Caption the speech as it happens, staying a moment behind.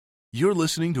You're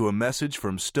listening to a message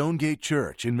from Stonegate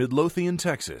Church in Midlothian,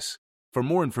 Texas. For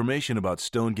more information about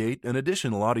Stonegate and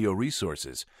additional audio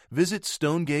resources, visit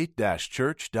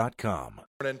stonegate-church.com.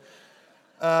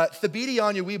 Thabiti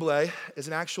Anyawibule is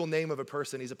an actual name of a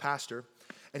person. He's a pastor.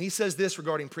 And he says this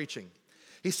regarding preaching.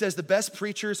 He says the best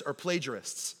preachers are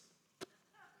plagiarists,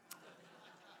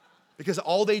 because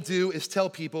all they do is tell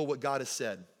people what God has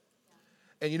said.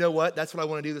 And you know what? That's what I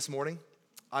want to do this morning.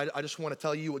 I just want to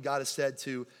tell you what God has said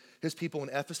to his people in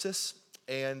Ephesus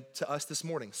and to us this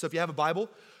morning. So if you have a Bible,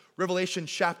 Revelation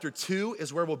chapter 2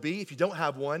 is where we'll be. If you don't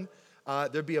have one,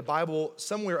 there'll be a Bible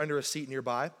somewhere under a seat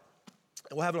nearby. And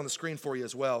we'll have it on the screen for you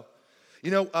as well.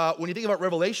 You know, when you think about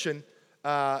Revelation,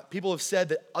 people have said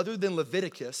that other than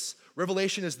Leviticus,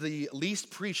 Revelation is the least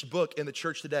preached book in the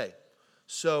church today.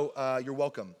 So you're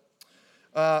welcome.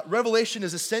 Revelation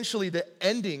is essentially the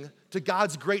ending to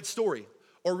God's great story,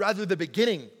 or rather the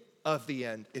beginning of the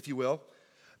end, if you will.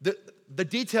 The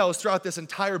details throughout this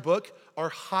entire book are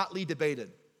hotly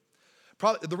debated.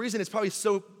 The reason it's probably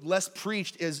so less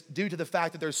preached is due to the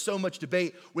fact that there's so much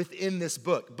debate within this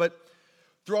book. But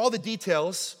through all the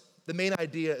details, the main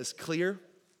idea is clear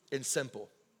and simple.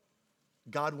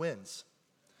 God wins.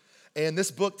 And this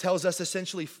book tells us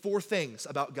essentially four things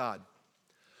about God.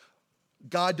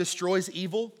 God destroys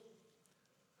evil.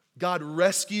 God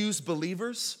rescues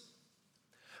believers.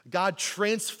 God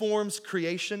transforms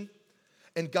creation.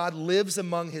 And God lives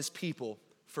among his people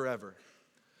forever.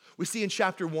 We see in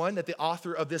chapter 1 that the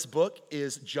author of this book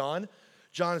is John.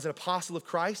 John is an apostle of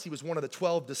Christ. He was one of the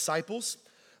 12 disciples,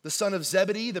 the son of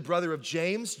Zebedee, the brother of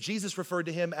James. Jesus referred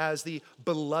to him as the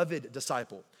beloved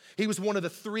disciple. He was one of the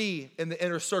three in the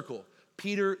inner circle,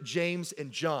 Peter, James,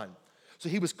 and John. So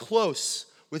he was close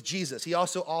with Jesus. He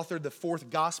also authored the fourth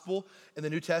gospel in the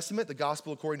New Testament, the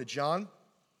gospel according to John.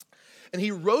 And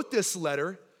he wrote this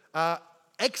letter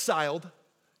exiled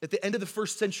at the end of the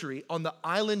first century on the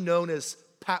island known as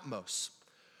Patmos.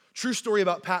 True story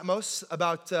about Patmos.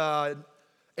 About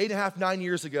 8.5, 9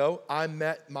 years ago, I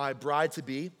met my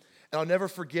bride-to-be, and I'll never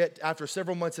forget, after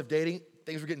several months of dating,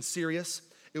 things were getting serious.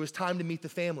 It was time to meet the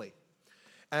family.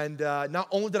 And not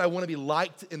only did I want to be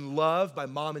liked and loved by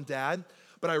mom and dad,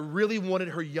 but I really wanted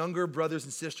her younger brothers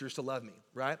and sisters to love me,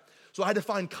 right? So I had to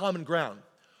find common ground.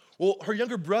 Well, her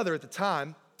younger brother at the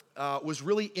time was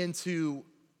really into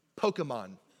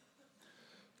Pokemon.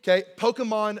 Okay,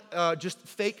 Pokemon, just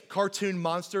fake cartoon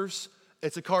monsters.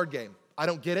 It's a card game. I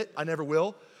don't get it. I never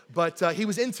will. But he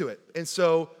was into it. And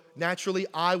so naturally,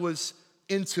 I was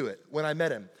into it when I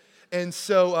met him. And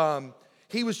so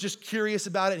he was just curious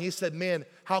about it. And he said, man,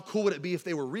 how cool would it be if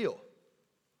they were real?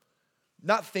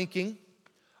 Not thinking,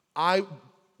 I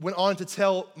went on to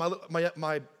tell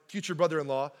my future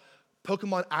brother-in-law,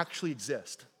 Pokemon actually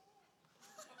exist.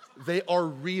 They are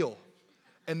real.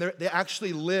 And they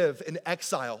actually live in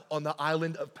exile on the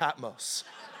island of Patmos.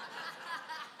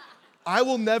 I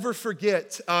will never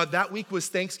forget, that week was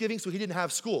Thanksgiving, so he didn't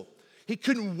have school. He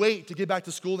couldn't wait to get back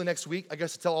to school the next week, I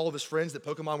guess to tell all of his friends that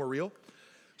Pokemon were real.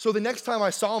 So the next time I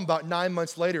saw him about 9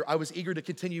 months later, I was eager to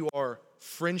continue our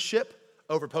friendship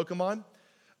over Pokemon,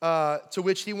 to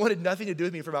which he wanted nothing to do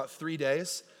with me for about 3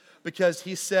 days, because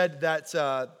he said that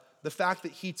the fact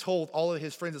that he told all of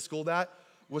his friends at school that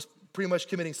was pretty much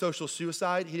committing social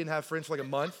suicide. He didn't have friends for like a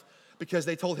month because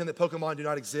they told him that Pokemon do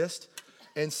not exist.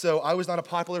 And so I was not a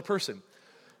popular person.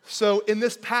 So in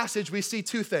this passage, we see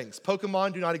two things.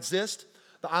 Pokemon do not exist.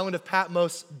 The island of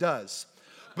Patmos does.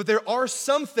 But there are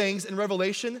some things in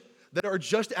Revelation that are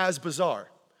just as bizarre.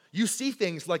 You see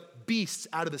things like beasts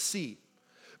out of the sea,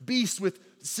 beasts with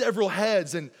several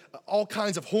heads and all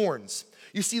kinds of horns.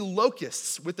 You see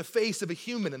locusts with the face of a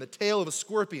human and the tail of a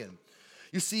scorpion.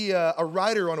 You see a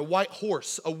rider on a white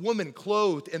horse, a woman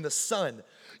clothed in the sun.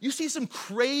 You see some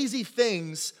crazy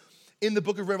things in the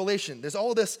book of Revelation. There's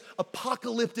all this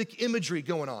apocalyptic imagery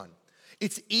going on.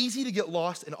 It's easy to get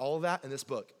lost in all of that in this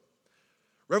book.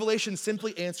 Revelation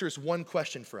simply answers one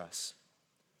question for us.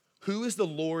 Who is the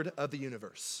Lord of the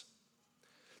universe?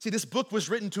 See, this book was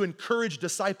written to encourage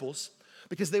disciples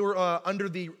because they were under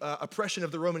the oppression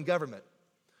of the Roman government.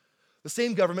 The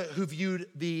same government who viewed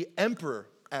the emperor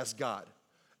as God.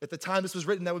 At the time this was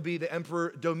written, that would be the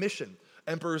Emperor Domitian.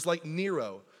 Emperors like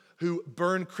Nero, who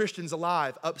burned Christians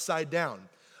alive upside down.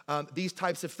 These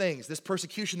types of things, this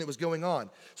persecution that was going on.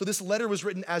 So this letter was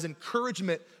written as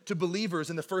encouragement to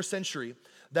believers in the first century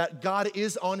that God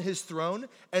is on his throne,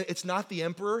 and it's not the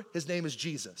emperor, his name is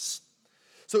Jesus.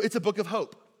 So it's a book of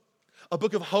hope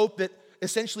that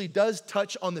essentially does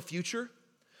touch on the future,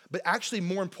 but actually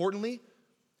more importantly,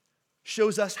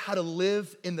 shows us how to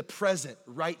live in the present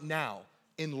right now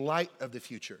in light of the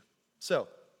future. So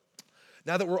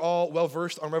Now that we're all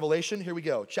well-versed on Revelation, here we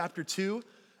go. Chapter 2,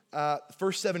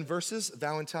 first 7 verses.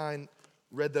 Valentine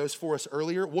read those for us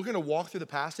earlier. We're going to walk through the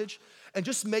passage and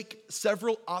just make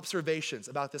several observations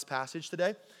about this passage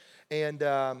today. And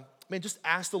just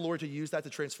ask the Lord to use that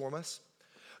to transform us.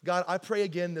 God, I pray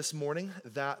again this morning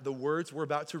that the words we're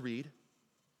about to read,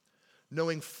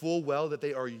 knowing full well that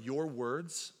they are your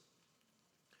words,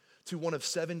 to one of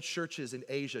 7 churches in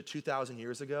Asia 2,000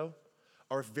 years ago,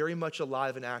 are very much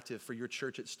alive and active for your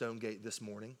church at Stonegate this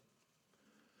morning.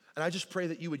 And I just pray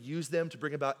that you would use them to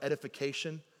bring about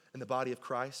edification in the body of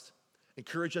Christ.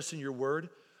 Encourage us in your word.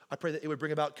 I pray that it would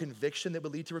bring about conviction that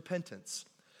would lead to repentance.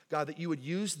 God, that you would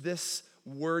use this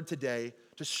word today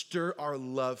to stir our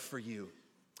love for you.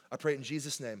 I pray it in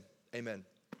Jesus' name, amen.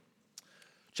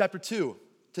 Chapter 2,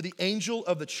 to the angel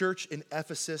of the church in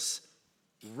Ephesus,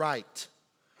 write.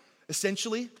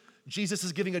 Essentially, Jesus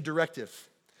is giving a directive.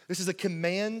 This is a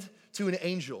command to an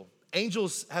angel.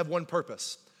 Angels have one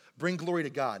purpose: bring glory to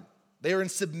God. They are in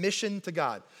submission to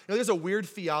God. You know, there's a weird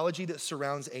theology that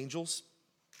surrounds angels.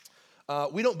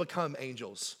 We don't become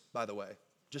angels, by the way,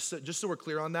 just so we're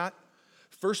clear on that.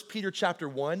 1 Peter chapter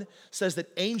 1 says that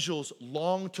angels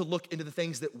long to look into the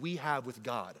things that we have with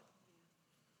God.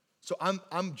 So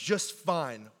I'm just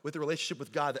fine with the relationship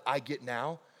with God that I get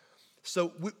now.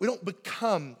 So we don't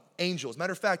become angels.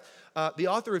 Matter of fact, the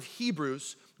author of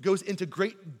Hebrews goes into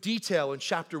great detail in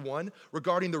chapter 1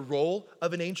 regarding the role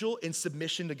of an angel in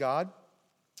submission to God.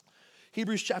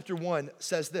 Hebrews chapter 1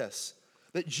 says this,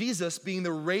 that Jesus, being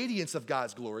the radiance of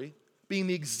God's glory, being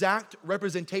the exact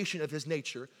representation of his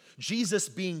nature, Jesus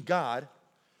being God,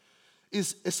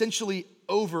 is essentially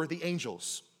over the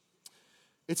angels.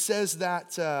 It says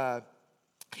that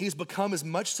he's become as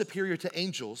much superior to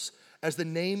angels as the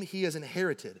name he has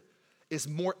inherited is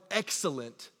more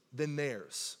excellent than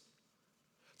theirs.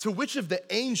 To which of the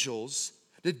angels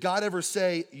did God ever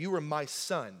say, you are my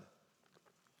son?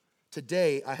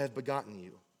 Today I have begotten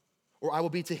you. Or I will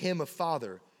be to him a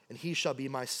father, and he shall be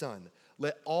my son.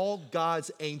 Let all God's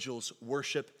angels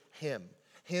worship him.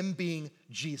 Him being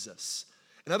Jesus.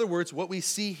 In other words, what we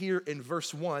see here in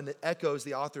verse 1 that echoes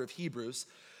the author of Hebrews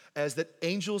as that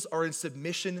angels are in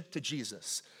submission to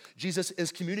Jesus. Jesus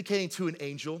is communicating to an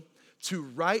angel to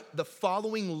write the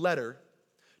following letter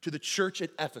to the church at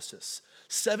Ephesus.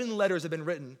 7 letters have been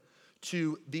written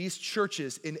to these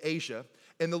churches in Asia,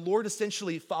 and the Lord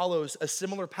essentially follows a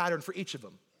similar pattern for each of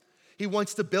them. He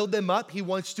wants to build them up, he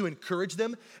wants to encourage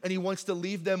them, and he wants to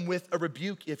leave them with a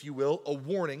rebuke, if you will, a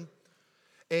warning.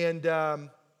 And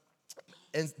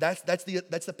that's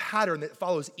the pattern that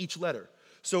follows each letter.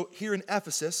 So here in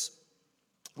Ephesus,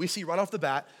 we see right off the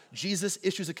bat, Jesus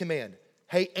issues a command.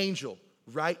 Hey, angel,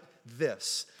 write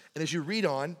this. And as you read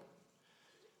on,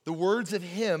 the words of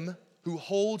him who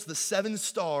holds the 7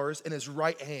 stars in his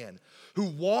right hand, who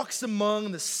walks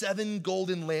among the 7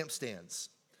 golden lampstands.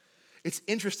 It's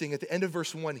interesting, at the end of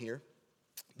verse 1 here,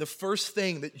 the first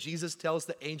thing that Jesus tells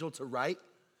the angel to write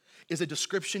is a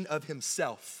description of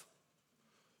himself.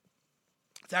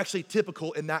 It's actually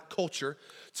typical in that culture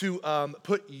to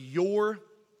put your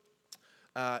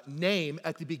name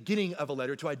at the beginning of a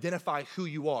letter to identify who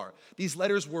you are. These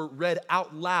letters were read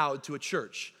out loud to a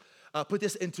church. Put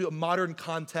this into a modern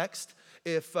context.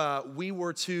 If we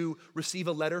were to receive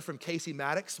a letter from Casey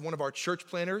Maddox, one of our church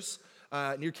planners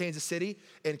near Kansas City,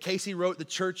 and Casey wrote the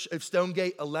church of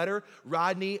Stonegate a letter,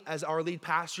 Rodney, as our lead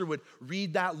pastor, would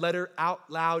read that letter out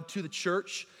loud to the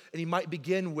church, and he might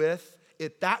begin with,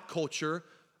 at that culture,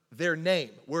 their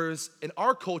name. Whereas in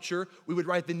our culture, we would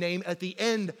write the name at the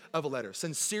end of a letter.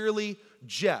 Sincerely,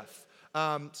 Jeff.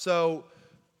 So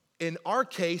in our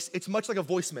case, it's much like a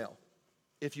voicemail,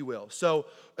 if you will. So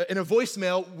in a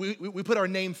voicemail, we put our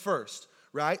name first,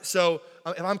 right? So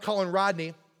if I'm calling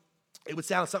Rodney, it would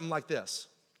sound something like this.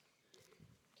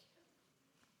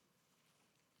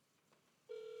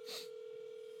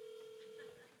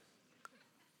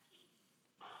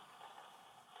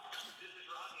 This is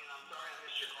Rodney, and I'm sorry I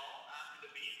missed your call. After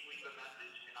the beep, leave a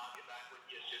message, and I'll get back with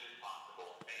you as soon as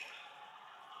possible. Thanks.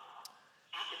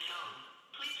 At the tone,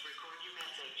 please record your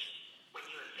message. When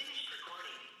you have finished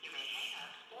recording, you may hang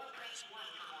up or press 1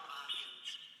 for more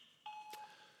options.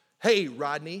 Hey,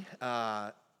 Rodney,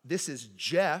 this is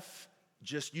Jeff,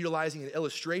 just utilizing an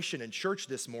illustration in church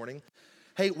this morning.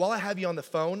 Hey, while I have you on the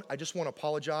phone, I just want to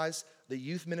apologize. The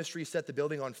youth ministry set the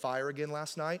building on fire again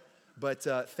last night, but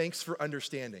thanks for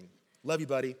understanding. Love you,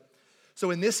 buddy. So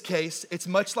in this case, it's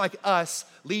much like us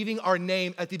leaving our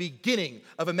name at the beginning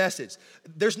of a message.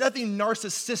 There's nothing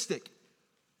narcissistic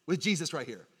with Jesus right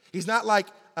here. He's not like,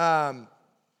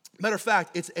 matter of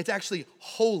fact, it's actually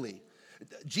holy.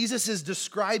 Jesus is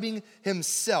describing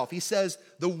himself. He says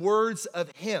the words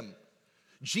of him.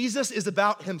 Jesus is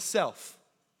about himself.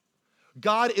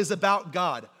 God is about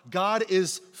God. God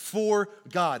is for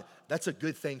God. That's a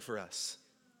good thing for us.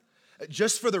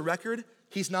 Just for the record,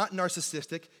 he's not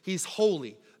narcissistic. He's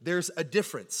holy. There's a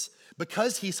difference.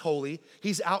 Because he's holy,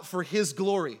 he's out for his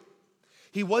glory.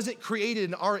 He wasn't created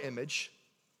in our image.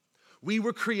 We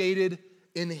were created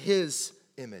in his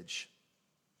image.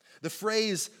 The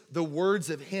phrase, the words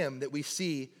of him, that we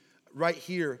see right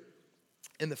here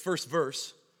in the first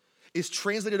verse is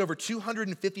translated over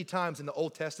 250 times in the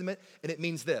Old Testament, and it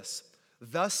means this: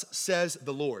 thus says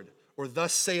the Lord, or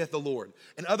thus saith the Lord.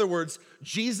 In other words,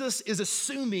 Jesus is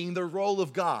assuming the role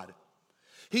of God.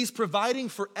 He's providing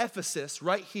for Ephesus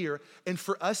right here and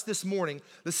for us this morning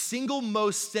the single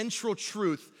most central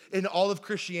truth in all of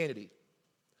Christianity.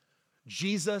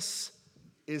 Jesus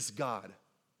is God.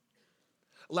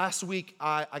 Last week,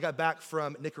 I got back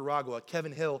from Nicaragua.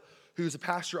 Kevin Hill, who's a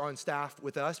pastor on staff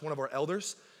with us, one of our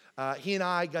elders, he and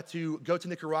I got to go to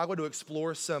Nicaragua to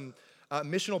explore some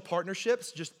missional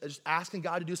partnerships, just asking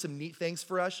God to do some neat things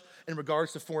for us in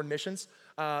regards to foreign missions.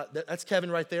 That's Kevin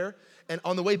right there. And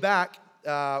on the way back,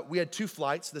 we had 2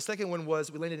 flights. The second one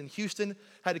was we landed in Houston,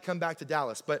 had to come back to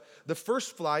Dallas. But the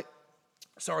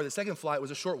second flight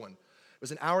was a short one. It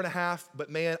was an hour and a half,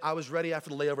 but man, I was ready after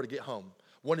the layover to get home.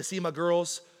 Wanted to see my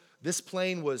girls. This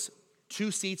plane was 2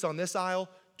 seats on this aisle,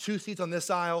 2 seats on this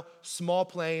aisle, small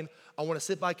plane. I want to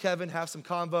sit by Kevin, have some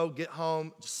convo, get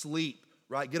home, sleep,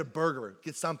 right? Get a burger,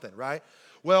 get something, right?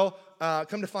 Well,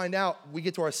 come to find out, we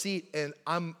get to our seat and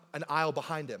I'm an aisle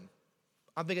behind him.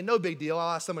 I'm thinking, no big deal.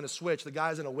 I'll ask someone to switch. The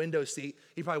guy's in a window seat.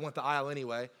 He probably want the aisle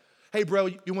anyway. Hey, bro,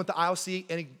 you want the aisle seat?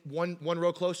 Any one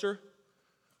row closer?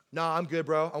 Nah, I'm good,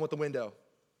 bro. I want the window.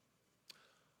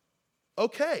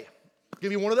 Okay.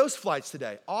 Give you one of those flights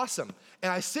today. Awesome. And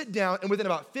I sit down, and within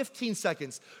about 15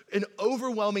 seconds, an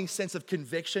overwhelming sense of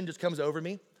conviction just comes over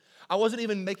me. I wasn't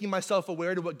even making myself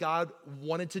aware to what God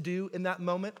wanted to do in that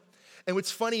moment. And what's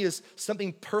funny is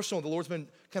something personal the Lord's been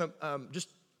kind of just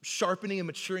sharpening and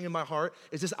maturing in my heart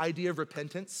is this idea of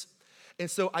repentance.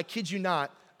 And so I kid you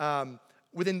not,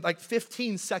 within like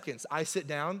 15 seconds, I sit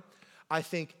down, I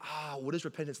think, what does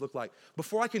repentance look like?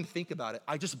 Before I can think about it,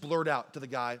 I just blurt out to the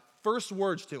guy, first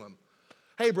words to him,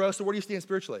 hey bro, so where do you stand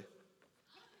spiritually?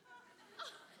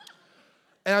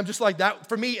 And I'm just like that,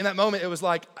 for me in that moment, it was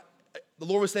like, the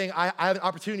Lord was saying, I have an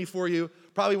opportunity for you.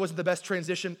 Probably wasn't the best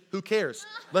transition. Who cares?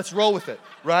 Let's roll with it,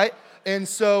 right? And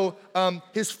so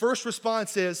his first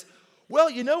response is, well,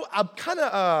 you know, I'm kind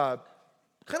of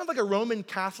like a Roman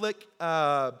Catholic,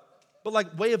 but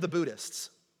like way of the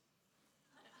Buddhists.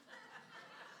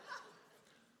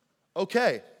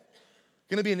 Okay,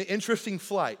 gonna be an interesting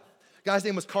flight. Guy's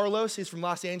name was Carlos. He's from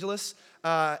Los Angeles.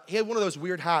 He had one of those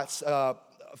weird hats,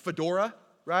 fedora,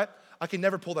 right? I can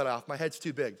never pull that off. My head's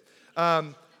too big.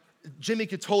 Jimmy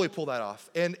could totally pull that off.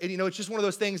 And you know, it's just one of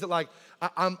those things that like,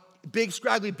 I'm big,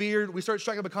 scraggly beard. We start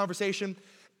striking up a conversation.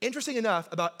 Interesting enough,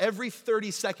 about every 30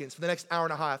 seconds for the next hour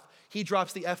and a half, he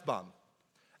drops the F-bomb.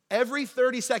 Every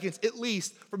 30 seconds, at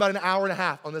least, for about an hour and a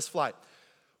half on this flight.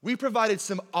 We provided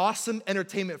some awesome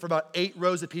entertainment for about 8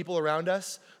 rows of people around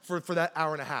us for that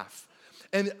hour and a half.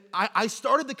 And I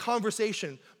started the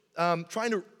conversation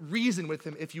trying to reason with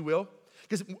him, if you will,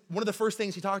 because one of the first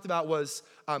things he talked about was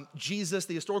Jesus,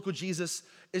 the historical Jesus,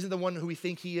 isn't the one who we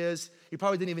think he is. He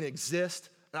probably didn't even exist.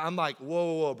 And I'm like,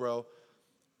 whoa, bro.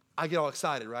 I get all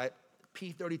excited, right?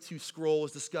 P32 scroll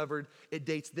is discovered. It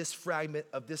dates this fragment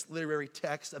of this literary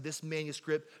text, of this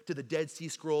manuscript, to the Dead Sea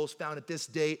Scrolls found at this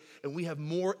date. And we have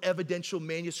more evidential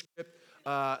manuscript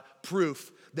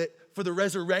proof that for the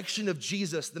resurrection of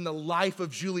Jesus than the life of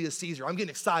Julius Caesar. I'm getting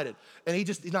excited. And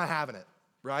he's not having it,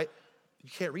 right? You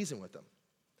can't reason with him.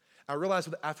 I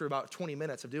realized after about 20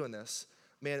 minutes of doing this,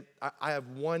 man, I have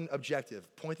one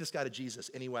objective: point this guy to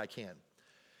Jesus any way I can.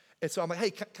 And so I'm like,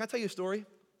 hey, can I tell you a story?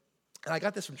 And I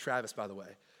got this from Travis, by the way.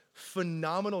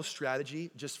 Phenomenal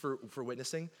strategy just for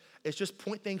witnessing. It's just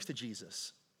point things to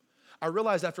Jesus. I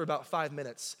realized after about 5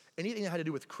 minutes, anything that had to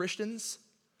do with Christians,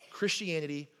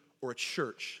 Christianity, or a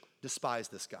church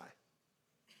despised this guy.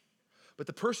 But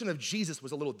the person of Jesus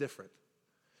was a little different.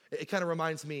 It kind of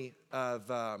reminds me of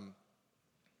a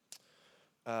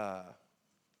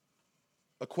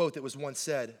quote that was once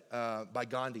said by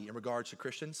Gandhi in regards to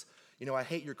Christians. You know, I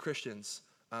hate your Christians,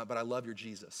 but I love your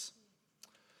Jesus.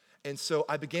 And so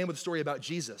I began with a story about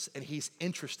Jesus, and he's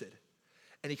interested.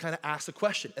 And he kind of asked a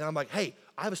question. And I'm like, hey,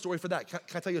 I have a story for that. Can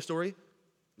I tell you a story?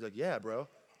 He's like, yeah, bro.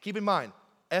 Keep in mind,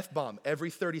 F-bomb every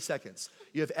 30 seconds.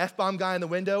 You have F-bomb guy in the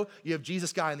window, you have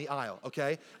Jesus guy in the aisle,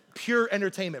 okay? Pure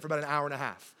entertainment for about an hour and a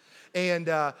half. And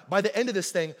by the end of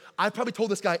this thing, I probably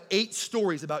told this guy 8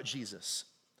 stories about Jesus.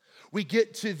 We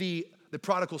get to the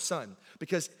prodigal son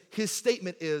because his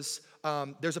statement is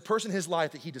there's a person in his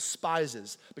life that he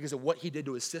despises because of what he did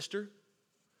to his sister,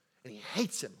 and he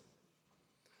hates him.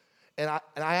 And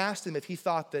I asked him if he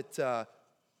thought that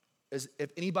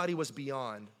if anybody was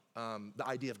beyond the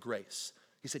idea of grace.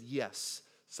 He said, yes.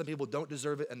 Some people don't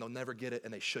deserve it, and they'll never get it,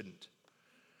 and they shouldn't.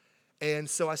 And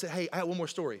so I said, hey, I have one more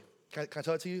story. Can I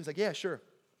tell it to you? He's like, yeah, sure.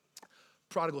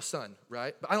 Prodigal son,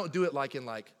 right? But I don't do it like in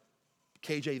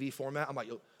KJV format. I'm like,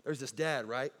 yo, there's this dad,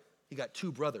 right? He got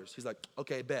 2 brothers. He's like,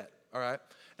 okay, bet, all right?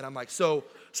 And I'm like, so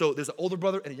there's an older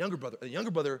brother and a younger brother. And the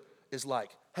younger brother is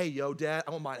like, hey, yo, dad,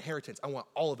 I want my inheritance. I want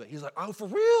all of it. He's like, oh, for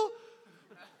real?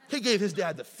 He gave his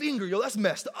dad the finger. Yo, that's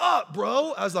messed up,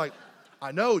 bro. I was like,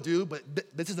 I know, dude, but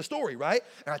this is the story, right?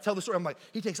 And I tell the story. I'm like,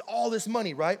 he takes all this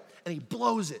money, right? And he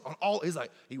blows it on all. He's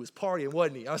like, he was partying,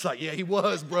 wasn't he? I was like, yeah, he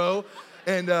was, bro.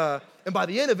 And by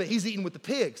the end of it, he's eating with the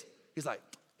pigs. He's like,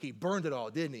 he burned it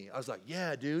all, didn't he? I was like,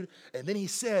 yeah, dude. And then he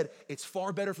said, it's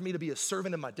far better for me to be a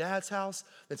servant in my dad's house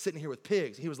than sitting here with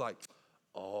pigs. He was like,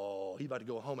 oh, he's about to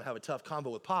go home and have a tough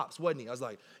convo with Pops, wasn't he? I was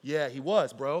like, yeah, he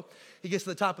was, bro. He gets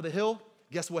to the top of the hill.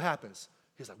 Guess what happens?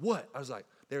 He's like, what? I was like,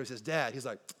 there's his dad. He's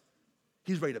like,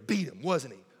 he's ready to beat him,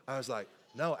 wasn't he? I was like,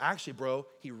 no, actually, bro,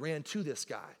 he ran to this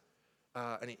guy.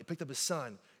 And he picked up his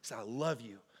son. He said, I love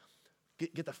you.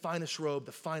 Get the finest robe,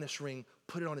 the finest ring,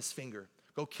 put it on his finger.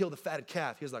 Go kill the fatted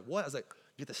calf. He was like, what? I was like,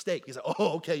 get the steak. He's like,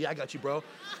 oh, okay, yeah, I got you, bro.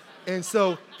 And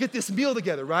so get this meal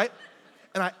together, right?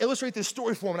 And I illustrate this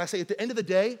story for him, and I say, at the end of the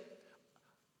day,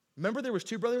 remember there was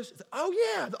 2 brothers? He's like, oh,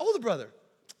 yeah, the older brother.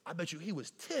 I bet you he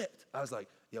was ticked. I was like,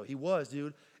 yo, he was,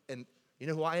 dude. And you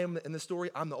know who I am in this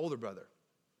story? I'm the older brother.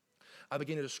 I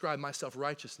began to describe my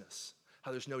self-righteousness,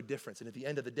 how there's no difference. And at the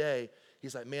end of the day,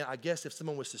 he's like, man, I guess if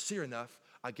someone was sincere enough,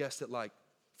 I guess that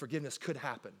forgiveness could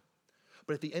happen.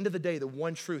 But at the end of the day, the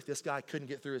one truth this guy couldn't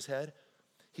get through his head,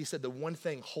 he said the one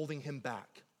thing holding him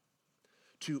back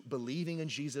to believing in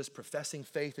Jesus, professing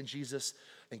faith in Jesus,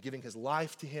 and giving his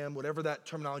life to him, whatever that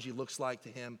terminology looks like to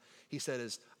him, he said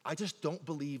is, I just don't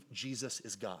believe Jesus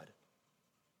is God.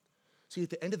 See, at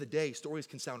the end of the day, stories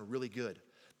can sound really good.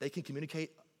 They can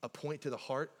communicate a point to the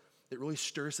heart that really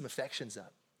stirs some affections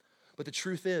up. But the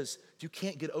truth is, if you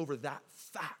can't get over that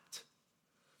fact,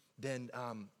 then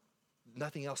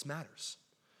nothing else matters.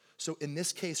 So in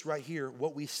this case right here,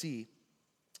 what we see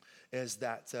is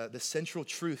that the central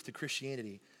truth to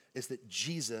Christianity is that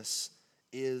Jesus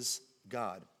is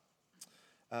God.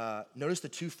 Notice the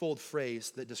twofold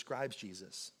phrase that describes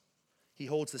Jesus. He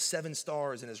holds the 7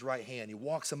 stars in his right hand. He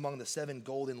walks among the 7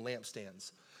 golden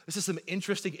lampstands. This is some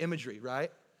interesting imagery,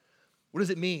 right? What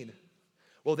does it mean?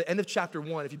 Well, the end of chapter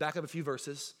 1, if you back up a few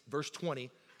verses, verse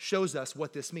 20, shows us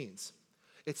what this means.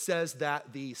 It says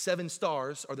that the 7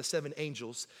 stars are the 7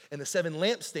 angels, and the 7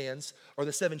 lampstands are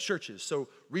the 7 churches. So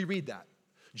reread that.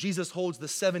 Jesus holds the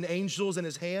 7 angels in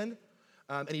his hand,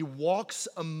 and he walks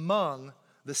among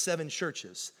the 7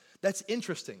 churches. That's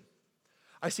interesting.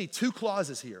 I see 2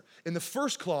 clauses here. In the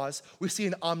first clause, we see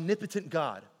an omnipotent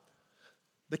God.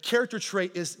 The character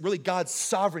trait is really God's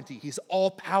sovereignty. He's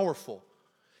all-powerful.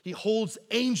 He holds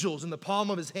angels in the palm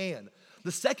of his hand.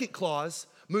 The second clause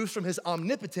moves from his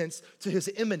omnipotence to his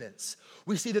immanence.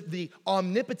 We see that the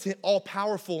omnipotent,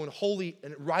 all-powerful, and holy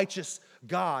and righteous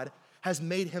God has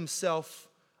made himself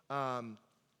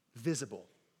visible.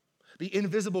 The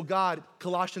invisible God,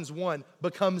 Colossians 1,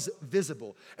 becomes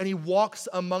visible, and he walks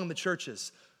among the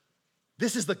churches.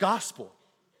 This is the gospel.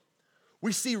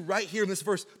 We see right here in this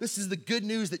verse, this is the good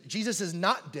news that Jesus is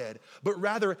not dead, but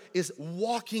rather is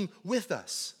walking with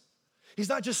us. He's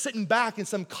not just sitting back in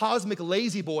some cosmic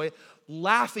lazy boy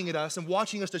laughing at us and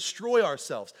watching us destroy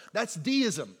ourselves. That's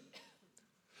deism.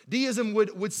 Deism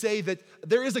would say that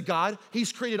there is a God.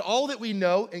 He's created all that we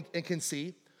know and can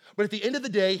see. But at the end of the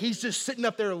day, he's just sitting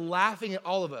up there laughing at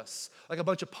all of us like a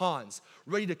bunch of pawns,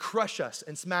 ready to crush us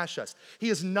and smash us. He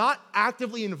is not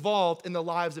actively involved in the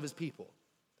lives of his people.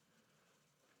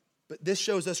 But this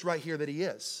shows us right here that he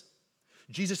is.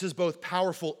 Jesus is both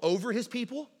powerful over his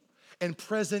people and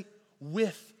present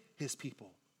with his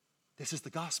people. This is the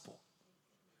gospel.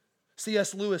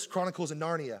 C.S. Lewis, Chronicles of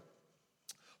Narnia.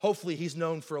 Hopefully he's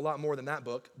known for a lot more than that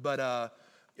book, but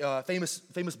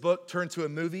famous book turned to a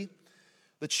movie.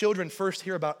 The children first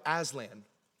hear about Aslan,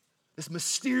 this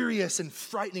mysterious and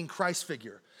frightening Christ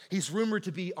figure. He's rumored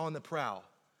to be on the prowl.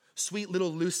 Sweet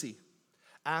little Lucy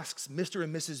asks Mr.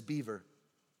 and Mrs. Beaver,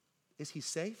 is he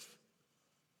safe?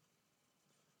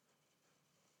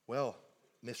 Well,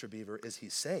 Mr. Beaver, is he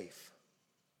safe?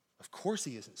 Of course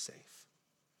he isn't safe,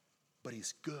 but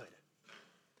he's good.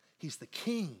 He's the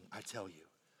king, I tell you.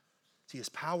 See, his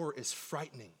power is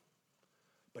frightening,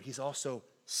 but he's also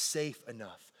safe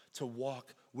enough to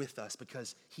walk with us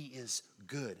because he is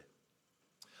good.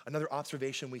 Another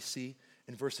observation we see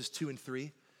in verses 2 and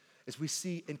 3 is we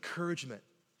see encouragement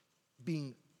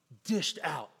being dished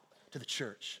out to the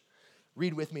church.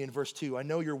 Read with me in verse 2. I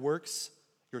know your works,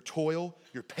 your toil,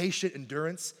 your patient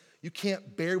endurance. You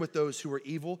can't bear with those who are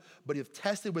evil, but you have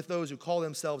tested with those who call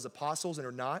themselves apostles and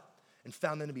are not, and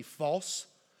found them to be false.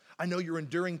 I know you're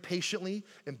enduring patiently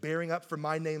and bearing up for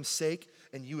my name's sake,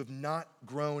 and you have not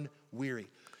grown weary.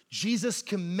 Jesus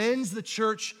commends the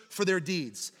church for their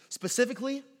deeds.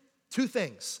 Specifically, two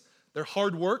things: their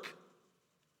hard work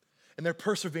and their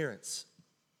perseverance.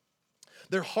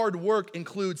 Their hard work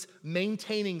includes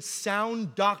maintaining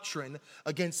sound doctrine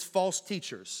against false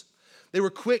teachers. They were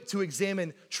quick to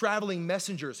examine traveling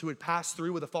messengers who would pass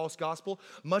through with a false gospel,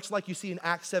 much like you see in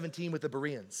Acts 17 with the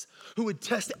Bereans, who would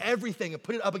test everything and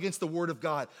put it up against the word of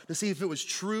God to see if it was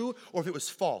true or if it was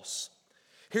false.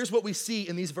 Here's what we see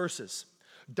in these verses.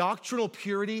 Doctrinal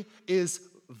purity is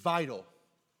vital.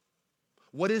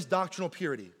 What is doctrinal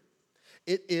purity?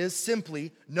 It is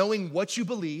simply knowing what you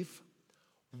believe,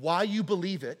 why you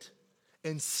believe it,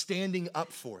 and standing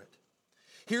up for it.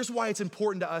 Here's why it's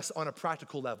important to us on a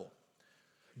practical level.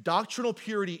 Doctrinal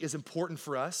purity is important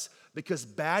for us because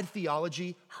bad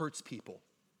theology hurts people.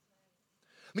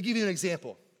 Let me give you an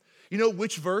example. You know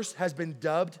which verse has been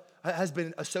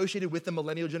associated with the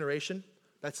millennial generation?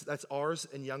 That's ours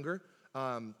and younger.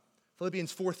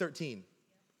 Philippians 4:13.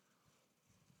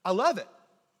 I love it.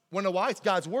 Wanna know why? It's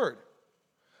God's word.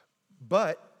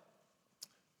 But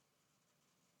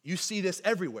you see this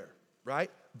everywhere,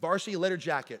 right? Varsity letter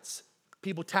jackets,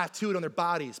 people tattoo it on their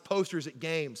bodies, posters at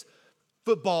games,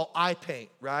 football eye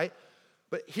paint, right?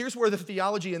 But here's where the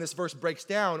theology in this verse breaks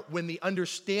down when the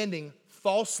understanding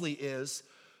falsely is,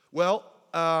 well,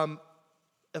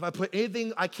 if I put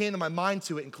anything I can in my mind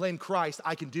to it and claim Christ,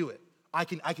 I can do it. I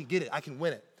can get it. I can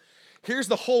win it. Here's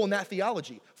the hole in that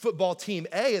theology. Football team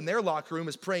A in their locker room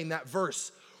is praying that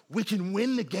verse. We can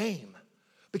win the game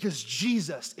because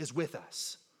Jesus is with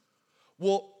us.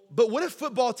 Well, but what if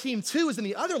football team 2 is in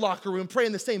the other locker room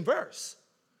praying the same verse?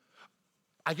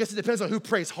 I guess it depends on who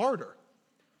prays harder.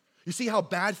 You see how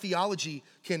bad theology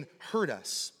can hurt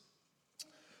us.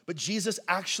 But Jesus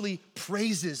actually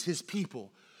praises his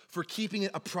people for keeping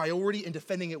it a priority and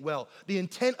defending it well. The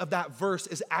intent of that verse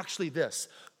is actually this.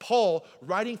 Paul,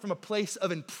 writing from a place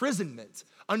of imprisonment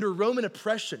under Roman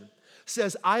oppression,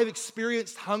 says, I have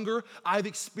experienced hunger. I've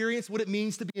experienced what it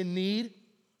means to be in need.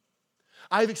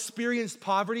 I've experienced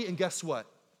poverty, and guess what?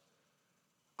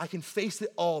 I can face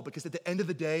it all because at the end of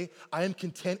the day, I am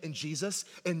content in Jesus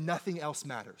and nothing else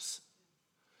matters.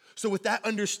 So with that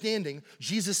understanding,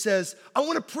 Jesus says, I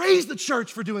want to praise the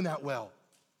church for doing that well.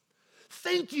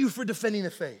 Thank you for defending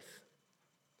the faith.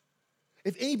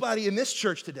 If anybody in this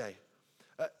church today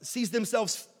sees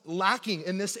themselves lacking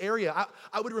in this area,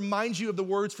 I would remind you of the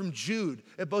words from Jude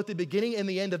at both the beginning and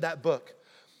the end of that book.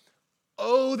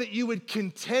 Oh, that you would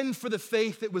contend for the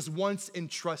faith that was once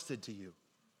entrusted to you.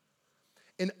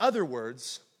 In other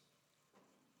words,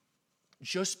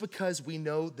 just because we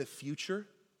know the future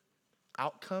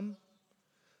outcome,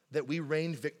 that we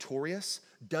reign victorious,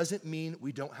 doesn't mean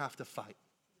we don't have to fight.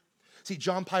 See,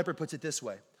 John Piper puts it this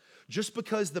way. Just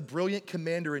because the brilliant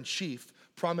commander-in-chief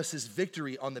promises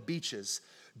victory on the beaches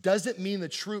doesn't mean the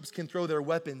troops can throw their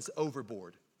weapons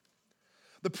overboard.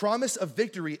 The promise of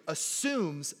victory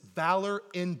assumes valor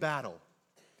in battle.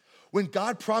 When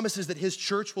God promises that his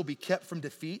church will be kept from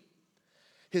defeat,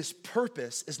 his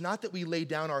purpose is not that we lay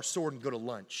down our sword and go to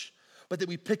lunch, but that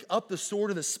we pick up the sword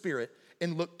of the Spirit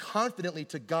and look confidently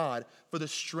to God for the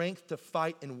strength to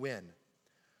fight and win.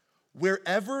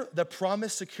 Wherever the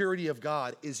promised security of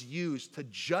God is used to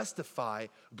justify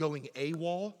going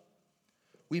AWOL,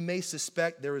 we may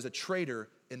suspect there is a traitor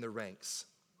in the ranks.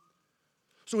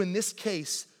 So in this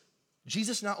case,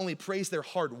 Jesus not only praised their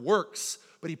hard works,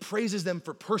 but he praises them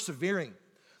for persevering.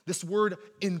 This word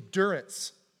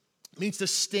endurance means to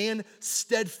stand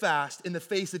steadfast in the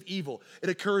face of evil. It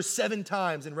occurs 7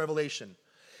 times in Revelation.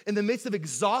 In the midst of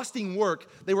exhausting work,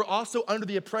 they were also under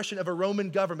the oppression of a Roman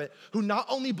government who not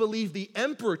only believed the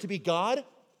emperor to be God,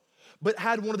 but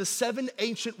had one of the 7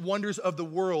 ancient wonders of the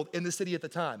world in the city at the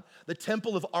time, the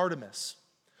Temple of Artemis,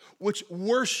 which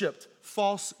worshiped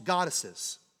false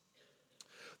goddesses.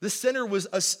 This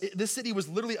city was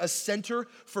literally a center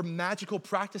for magical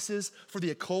practices for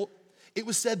the occult. It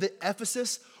was said that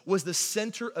Ephesus was the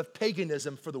center of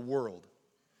paganism for the world.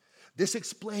 This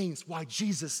explains why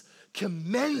Jesus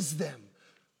commends them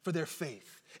for their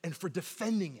faith and for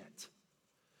defending it.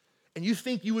 And you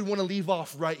think you would want to leave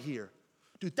off right here.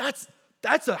 Dude, that's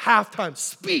That's a halftime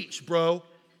speech, bro.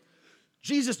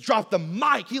 Jesus dropped the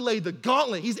mic. He laid the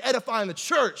gauntlet. He's edifying the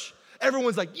church.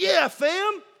 Everyone's like, yeah,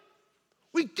 fam,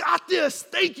 we got this.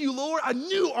 Thank you, Lord. I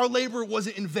knew our labor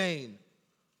wasn't in vain.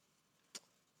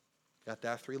 Got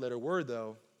that 3-letter word,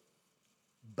 though.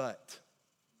 But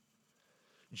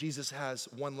Jesus has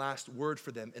one last word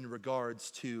for them in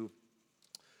regards to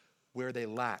where they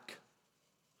lack.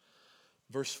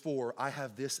 Verse 4, I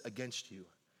have this against you.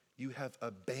 You have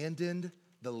abandoned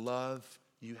the love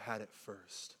you had at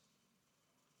first.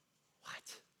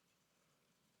 What?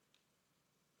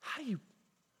 How do you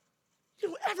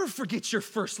don't ever forget your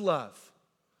first love.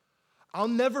 I'll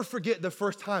never forget the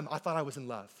first time I thought I was in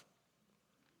love.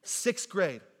 6th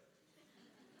grade,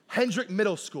 Hendrick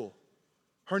Middle School.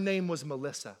 Her name was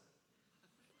Melissa.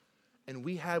 And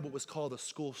we had what was called a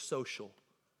school social.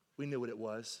 We knew what it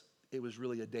was. It was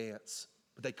really a dance,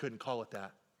 but they couldn't call it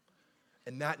that.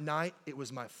 And that night, it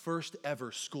was my first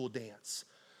ever school dance.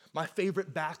 My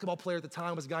favorite basketball player at the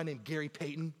time was a guy named Gary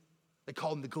Payton. They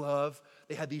called him the Glove.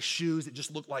 They had these shoes that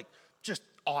just looked like just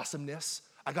awesomeness.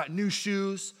 I got new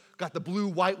shoes, got the blue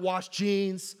whitewashed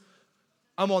jeans.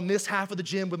 I'm on this half of the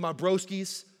gym with my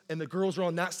broskies, and the girls are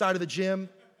on that side of the gym.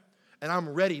 And I'm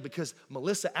ready because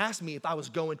Melissa asked me if I was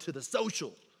going to the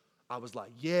social. I was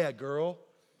like, yeah, girl.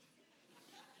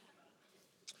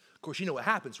 Of course, you know what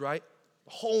happens, right?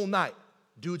 The whole night,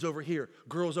 dudes over here,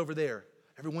 girls over there.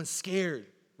 Everyone's scared,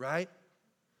 right?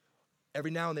 Every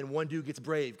now and then, one dude gets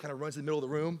brave, kind of runs in the middle of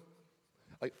the room.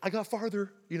 Like, I got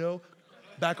farther,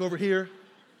 back over here.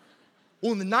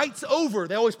 Well, when the night's over,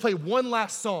 they always play one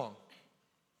last song.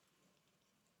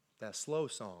 That slow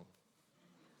song.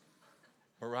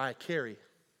 Mariah Carey.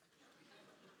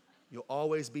 You'll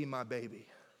always be my baby.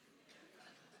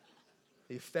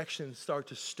 The affections start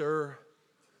to stir.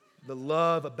 The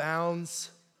love abounds.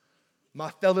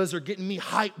 My fellas are getting me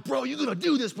hyped. Bro, you gonna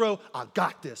do this, bro. I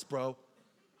got this, bro.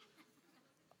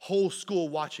 Whole school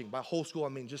watching. By whole school, I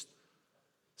mean just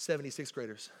 76th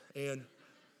graders. And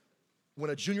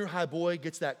when a junior high boy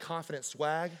gets that confident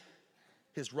swag,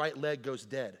 his right leg goes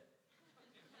dead.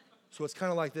 So it's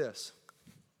kind of like this.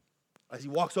 As he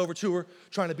walks over to her,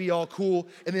 trying to be all cool,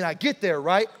 and then I get there,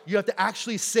 right? You have to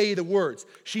actually say the words.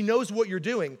 She knows what you're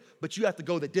doing, but you have to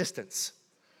go the distance.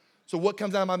 So what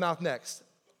comes out of my mouth next?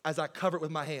 As I cover it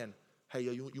with my hand. Hey,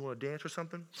 yo, you want to dance or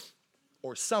something?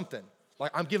 Or something.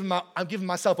 Like I'm giving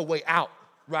myself a way out,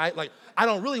 right? Like I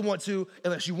don't really want to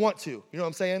unless you want to. You know what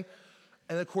I'm saying?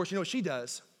 And of course, you know what she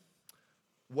does?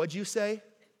 What'd you say?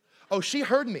 Oh, she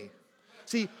heard me.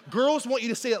 See, girls want you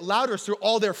to say it louder so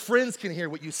all their friends can hear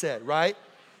what you said, right?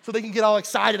 So they can get all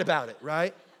excited about it,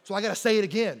 right? So I got to say it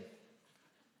again.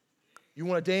 You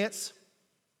want to dance?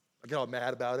 I get all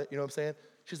mad about it, you know what I'm saying?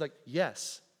 She's like,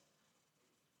 yes.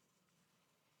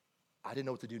 I didn't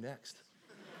know what to do next.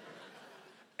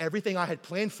 Everything I had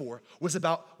planned for was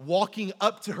about walking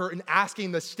up to her and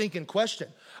asking the stinking question.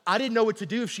 I didn't know what to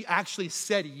do if she actually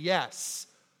said yes.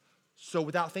 So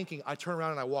without thinking, I turn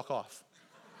around and I walk off.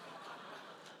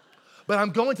 But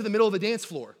I'm going to the middle of the dance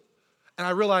floor, and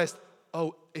I realized,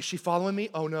 oh, is she following me?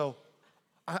 Oh, no.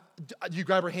 Do you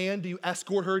grab her hand? Do you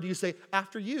escort her? Do you say,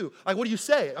 after you? Like, what do you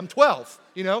say? I'm 12,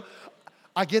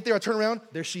 I get there, I turn around,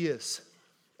 there she is.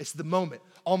 It's the moment.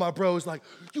 All my bros like,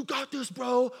 you got this,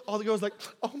 bro. All the girls like,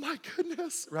 oh, my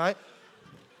goodness, right?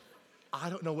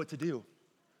 I don't know what to do.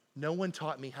 No one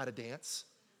taught me how to dance,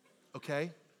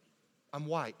 okay? I'm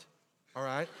white, all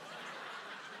right?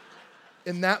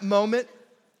 In that moment,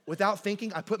 without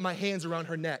thinking, I put my hands around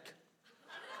her neck.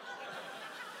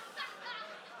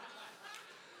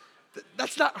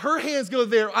 That's not, her hands go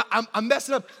there. I'm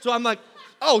messing up. So I'm like,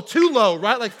 oh, too low,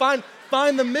 right? Like find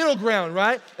the middle ground,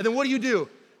 right? And then what do?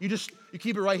 You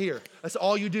keep it right here. That's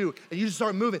all you do. And you just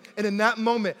start moving. And in that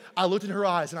moment, I looked in her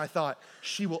eyes and I thought,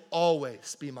 she will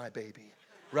always be my baby,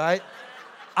 right?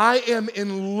 I am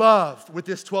in love with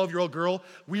this 12-year-old girl.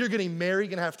 We are getting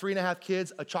married, gonna have 3.5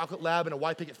 kids, a chocolate lab, and a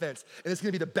white picket fence. And it's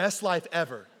gonna be the best life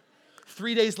ever.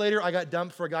 3 days later, I got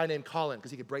dumped for a guy named Colin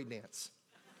because he could break dance.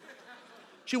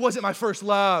 She wasn't my first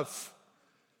love.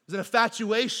 It was an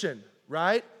infatuation,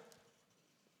 right?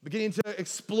 Beginning to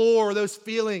explore those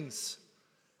feelings.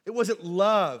 It wasn't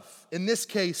love. In this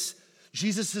case,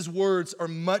 Jesus' words are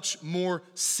much more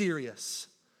serious.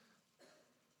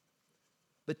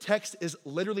 The text is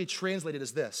literally translated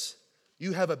as this.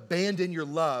 You have abandoned your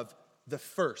love, the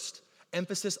first.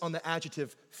 Emphasis on the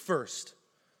adjective first.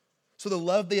 So the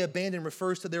love they abandoned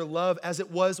refers to their love as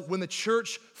it was when the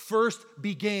church first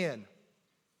began.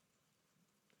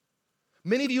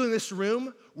 Many of you in this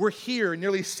room were here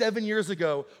nearly 7 years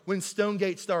ago when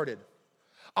Stonegate started.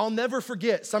 I'll never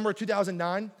forget, summer of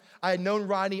 2009, I had known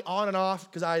Rodney on and off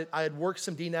because I had worked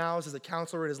some D-nows as a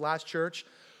counselor at his last church.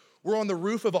 We're on the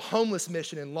roof of a homeless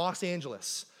mission in Los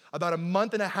Angeles about a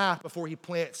month and a half before he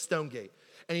plants Stonegate.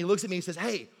 And he looks at me and says,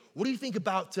 hey, what do you think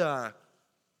about the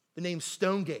name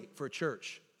Stonegate for a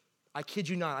church? I kid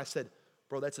you not. I said,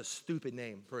 bro, that's a stupid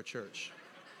name for a church.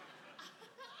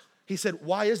 He said,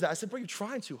 why is that? I said, bro, you're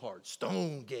trying too hard.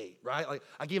 Stonegate, right? Like,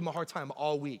 I gave him a hard time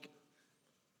all week.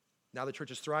 Now the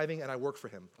church is thriving and I work for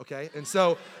him, okay? And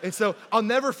so I'll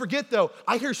never forget though,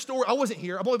 I hear stories, I wasn't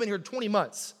here, I've only been here 20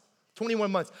 months, 21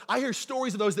 months. I hear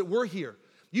stories of those that were here.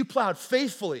 You plowed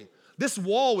faithfully. This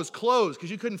wall was closed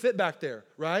because you couldn't fit back there,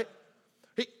 right?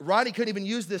 Rodney couldn't even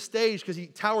use this stage because he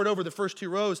towered over the first 2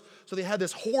 rows, so they had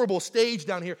this horrible stage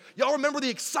down here. Y'all remember the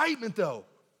excitement though.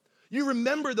 You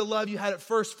remember the love you had at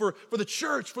first for the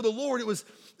church, for the Lord. It was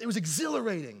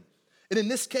exhilarating. And in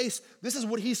this case, this is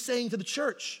what he's saying to the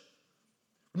church.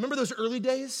 Remember those early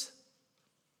days?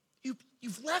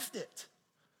 You've left it.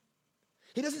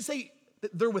 He doesn't say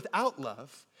that they're without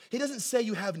love. He doesn't say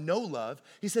you have no love.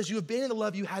 He says you abandoned the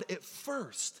love you had at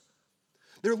first.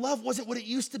 Their love wasn't what it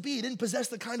used to be. It didn't possess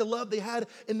the kind of love they had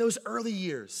in those early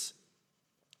years.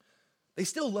 They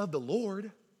still loved the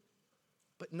Lord,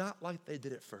 but not like they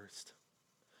did at first.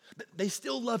 They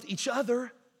still loved each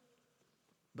other,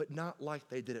 but not like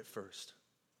they did at first.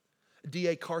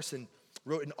 D.A. Carson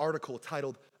wrote an article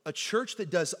titled, "A Church That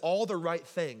Does All the Right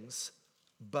Things,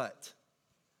 But."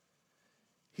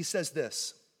 He says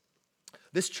this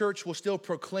church will still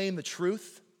proclaim the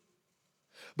truth,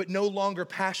 but no longer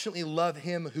passionately love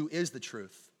him who is the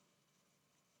truth.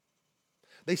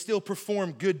 They still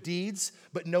perform good deeds,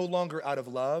 but no longer out of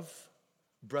love,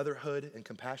 brotherhood, and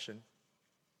compassion.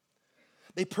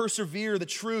 They persevere the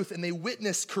truth and they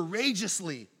witness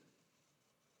courageously,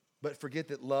 but forget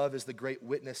that love is the great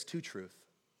witness to truth.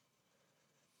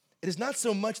 It is not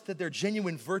so much that their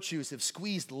genuine virtues have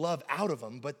squeezed love out of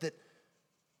them, but that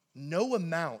no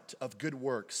amount of good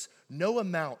works, no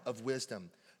amount of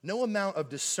wisdom, no amount of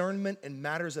discernment in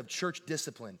matters of church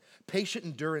discipline, patient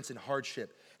endurance in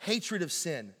hardship, hatred of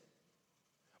sin,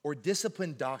 or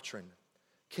disciplined doctrine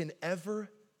can ever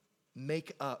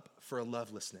make up for a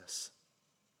lovelessness.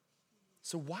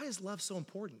 So why is love so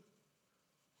important?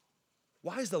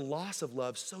 Why is the loss of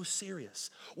love so serious?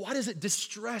 Why does it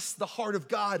distress the heart of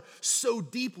God so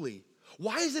deeply?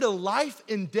 Why is it a life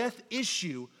and death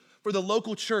issue for the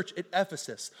local church at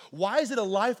Ephesus? Why is it a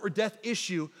life or death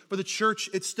issue for the church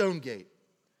at Stonegate?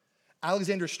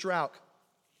 Alexander Strauch,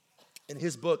 in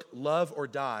his book, Love or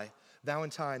Die,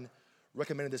 Valentine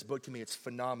recommended this book to me. It's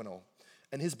phenomenal.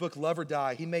 In his book, Love or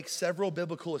Die, he makes several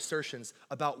biblical assertions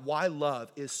about why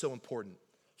love is so important.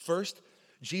 First,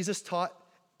 Jesus taught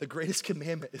the greatest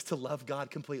commandment is to love God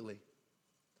completely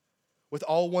with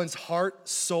all one's heart,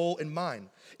 soul, and mind.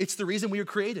 It's the reason we were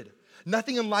created.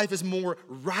 Nothing in life is more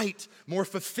right, more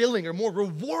fulfilling, or more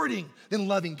rewarding than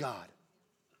loving God.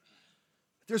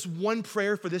 If there's one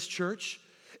prayer for this church,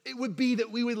 it would be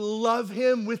that we would love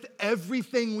him with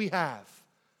everything we have.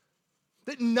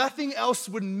 That nothing else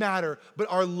would matter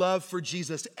but our love for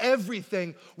Jesus.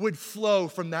 Everything would flow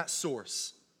from that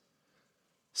source.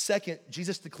 Second,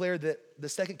 Jesus declared that the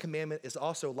second commandment is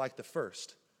also like the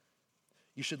first.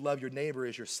 You should love your neighbor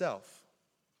as yourself.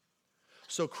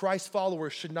 So Christ's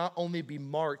followers should not only be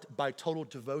marked by total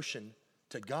devotion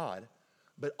to God,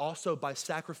 but also by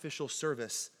sacrificial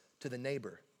service to the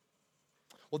neighbor.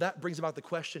 Well, that brings about the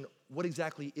question, what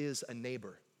exactly is a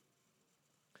neighbor?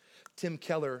 Tim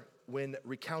Keller, when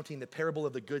recounting the parable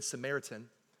of the Good Samaritan,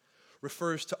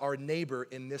 refers to our neighbor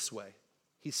in this way.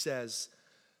 He says,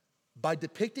 by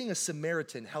depicting a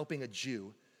Samaritan helping a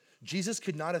Jew, Jesus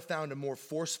could not have found a more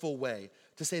forceful way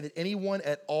to say that anyone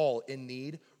at all in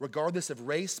need, regardless of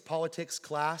race, politics,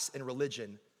 class, and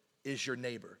religion, is your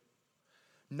neighbor.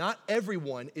 Not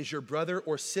everyone is your brother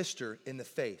or sister in the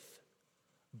faith,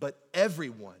 but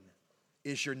everyone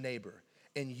is your neighbor,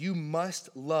 and you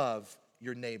must love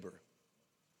your neighbor.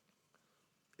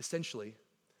 Essentially,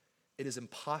 it is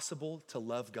impossible to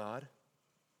love God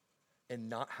and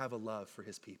not have a love for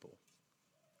his people.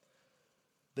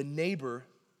 The neighbor,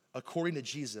 according to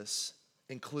Jesus,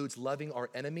 includes loving our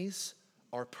enemies,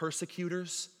 our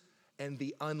persecutors, and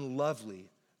the unlovely,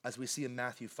 as we see in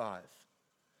Matthew 5.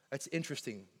 That's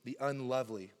interesting, the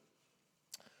unlovely.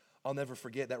 I'll never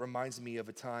forget, that reminds me of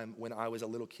a time when I was a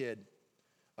little kid,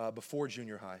 before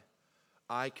junior high.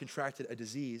 I contracted a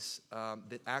disease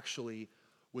that actually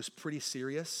was pretty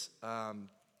serious.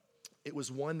 It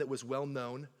was one that was well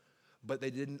known, but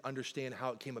they didn't understand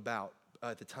how it came about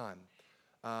at the time.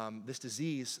 This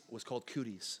disease was called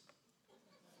cooties.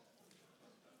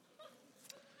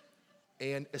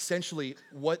 And essentially,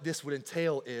 what this would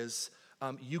entail is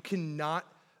you cannot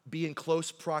be in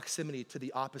close proximity to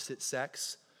the opposite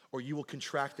sex, or you will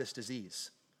contract this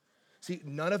disease. See,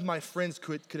 none of my friends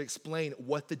could explain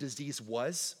what the disease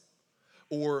was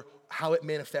or how it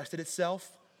manifested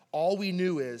itself. All we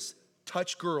knew is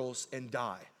touch girls and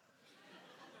die.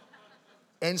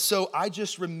 And so I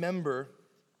just remember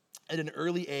at an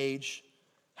early age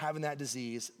having that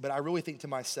disease, but I really think to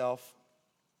myself,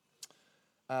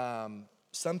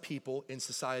 some people in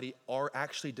society are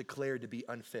actually declared to be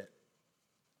unfit.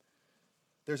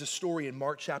 There's a story in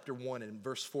Mark chapter 1 and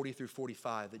verse 40 through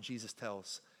 45 that Jesus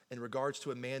tells in regards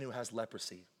to a man who has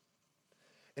leprosy.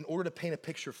 In order to paint a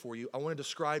picture for you, I want to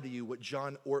describe to you what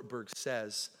John Ortberg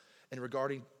says in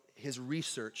regarding his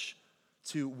research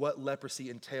to what leprosy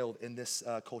entailed in this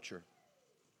culture.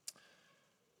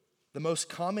 The most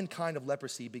common kind of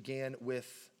leprosy began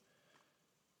with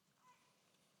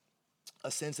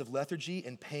a sense of lethargy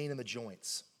and pain in the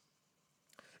joints.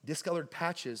 Discolored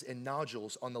patches and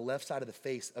nodules on the left side of the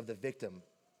face of the victim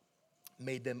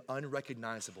made them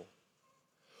unrecognizable.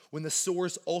 When the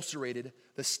sores ulcerated,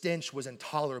 the stench was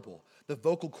intolerable. The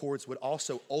vocal cords would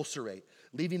also ulcerate,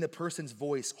 leaving the person's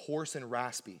voice hoarse and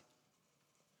raspy.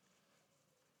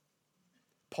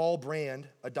 Paul Brand,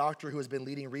 a doctor who has been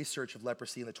leading research of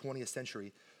leprosy in the 20th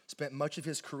century, spent much of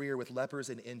his career with lepers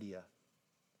in India.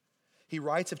 He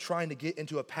writes of trying to get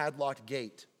into a padlocked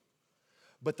gate,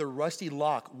 but the rusty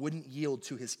lock wouldn't yield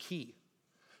to his key.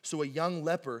 So a young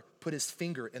leper put his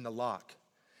finger in the lock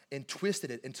and twisted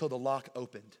it until the lock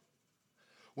opened.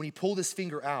 When he pulled his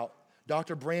finger out,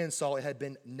 Dr. Brand saw it had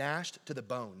been gnashed to the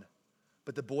bone,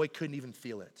 but the boy couldn't even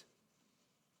feel it.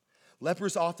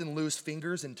 Lepers often lose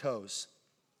fingers and toes.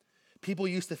 People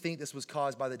used to think this was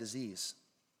caused by the disease.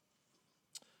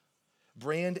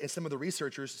 Brand and some of the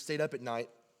researchers stayed up at night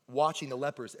watching the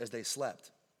lepers as they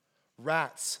slept.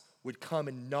 Rats would come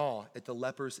and gnaw at the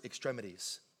lepers'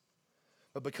 extremities.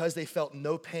 But because they felt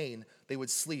no pain, they would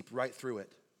sleep right through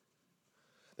it.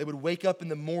 They would wake up in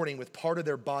the morning with part of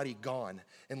their body gone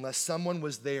unless someone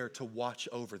was there to watch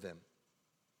over them.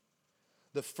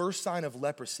 The first sign of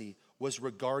leprosy was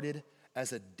regarded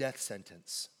as a death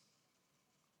sentence.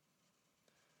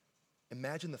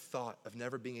 Imagine the thought of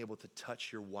never being able to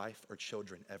touch your wife or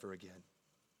children ever again.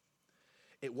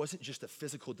 It wasn't just a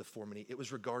physical deformity, it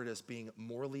was regarded as being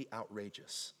morally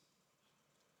outrageous.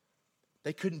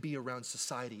 They couldn't be around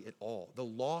society at all. The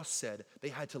law said they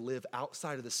had to live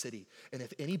outside of the city, and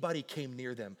if anybody came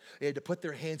near them, they had to put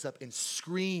their hands up and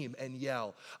scream and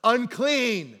yell,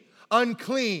 "Unclean,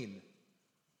 unclean."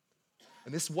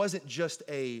 And this wasn't just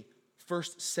a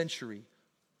first century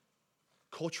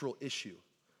cultural issue.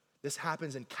 This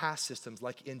happens in caste systems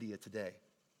like India today.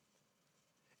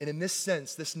 And in this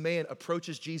sense, this man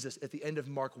approaches Jesus at the end of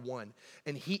Mark 1,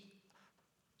 and he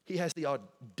has the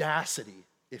audacity,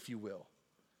 if you will,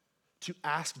 to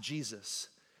ask Jesus,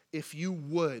 if you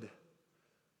would,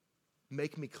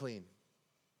 make me clean.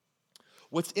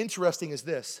 What's interesting is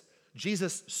this.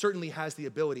 Jesus certainly has the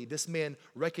ability. This man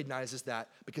recognizes that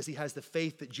because he has the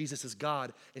faith that Jesus is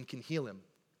God and can heal him.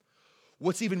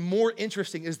 What's even more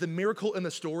interesting is the miracle in the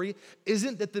story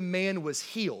isn't that the man was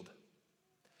healed.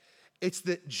 It's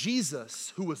that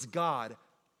Jesus, who was God,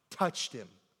 touched him.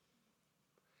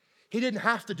 He didn't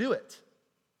have to do it.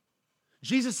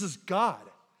 Jesus is God.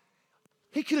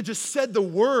 He could have just said the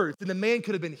words and the man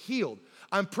could have been healed.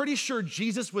 I'm pretty sure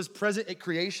Jesus was present at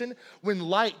creation when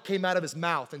light came out of his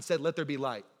mouth and said, "Let there be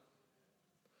light."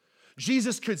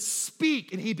 Jesus could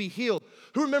speak and he'd be healed.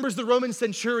 Who remembers the Roman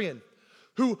centurion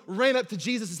who ran up to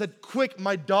Jesus and said, "Quick,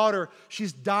 my daughter,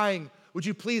 she's dying. Would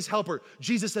you please help her?"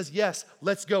 Jesus says, "Yes,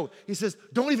 let's go." He says,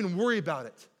 "Don't even worry about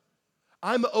it.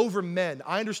 I'm over men.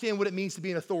 I understand what it means to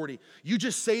be an authority. You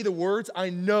just say the words, I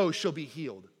know she'll be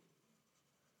healed."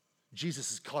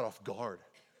 Jesus is caught off guard,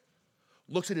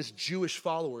 looks at his Jewish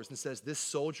followers and says, "This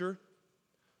soldier,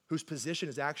 whose position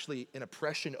is actually an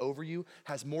oppression over you,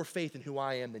 has more faith in who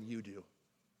I am than you do."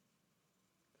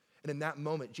 And in that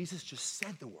moment, Jesus just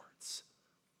said the words,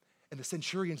 and the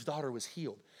centurion's daughter was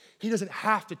healed. He doesn't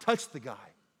have to touch the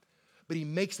guy, but he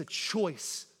makes a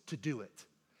choice to do it.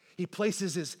 He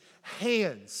places his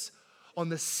hands on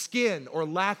the skin or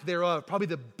lack thereof, probably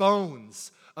the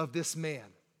bones of this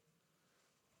man.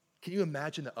 Can you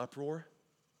imagine the uproar?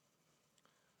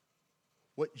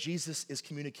 What Jesus is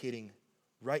communicating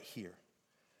right here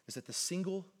is that the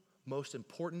single most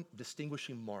important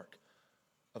distinguishing mark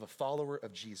of a follower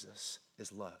of Jesus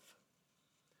is love.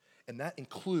 And that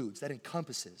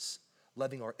encompasses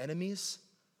loving our enemies,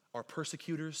 our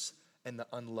persecutors, and the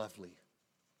unlovely.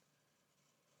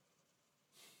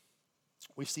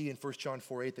 We see in 1 John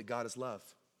 4:8 that God is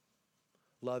love.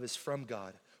 Love is from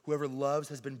God. Whoever loves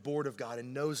has been born of God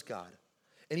and knows God.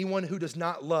 Anyone who does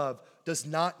not love does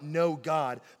not know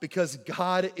God, because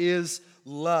God is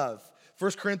love.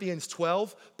 1 Corinthians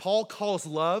 12, Paul calls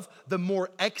love the more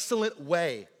excellent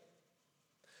way.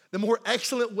 The more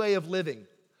excellent way of living.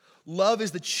 Love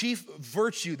is the chief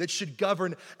virtue that should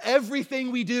govern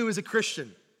everything we do as a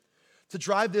Christian. To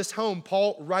drive this home,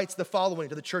 Paul writes the following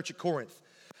to the church at Corinth.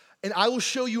 And I will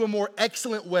show you a more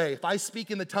excellent way. If I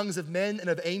speak in the tongues of men and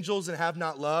of angels and have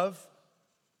not love,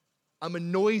 I'm a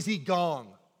noisy gong.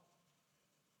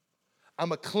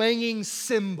 I'm a clanging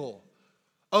cymbal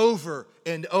over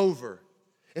and over.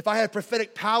 If I have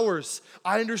prophetic powers,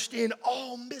 I understand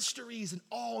all mysteries and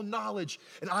all knowledge,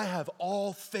 and I have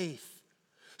all faith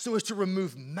so as to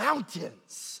remove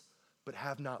mountains, but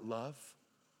have not love,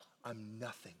 I'm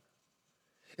nothing.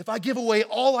 If I give away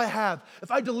all I have,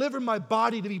 if I deliver my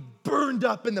body to be burned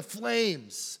up in the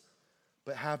flames,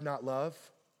 but have not love,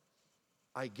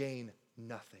 I gain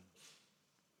nothing.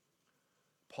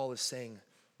 Paul is saying,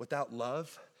 without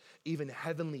love, even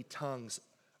heavenly tongues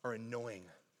are annoying.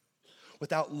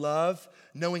 Without love,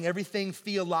 knowing everything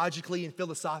theologically and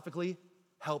philosophically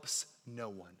helps no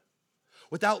one.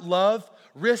 Without love,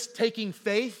 risk-taking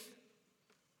faith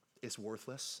is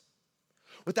worthless.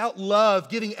 Without love,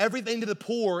 giving everything to the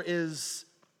poor is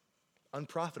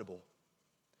unprofitable.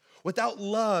 Without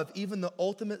love, even the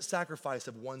ultimate sacrifice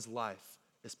of one's life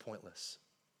is pointless.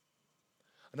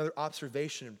 Another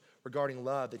observation regarding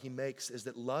love that he makes is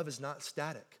that love is not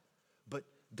static, but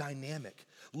dynamic.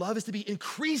 Love is to be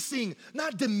increasing,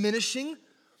 not diminishing.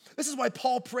 This is why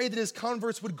Paul prayed that his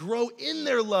converts would grow in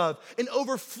their love and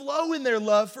overflow in their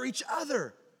love for each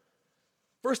other.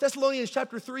 1 Thessalonians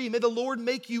chapter 3, may the Lord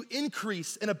make you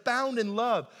increase and abound in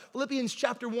love. Philippians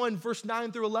chapter 1, verse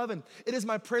 9 through 11. It is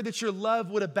my prayer that your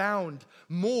love would abound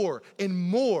more and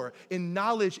more in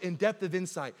knowledge and depth of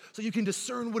insight, so you can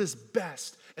discern what is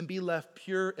best and be left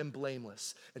pure and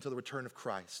blameless until the return of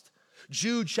Christ.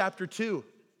 Jude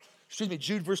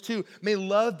verse 2, may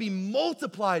love be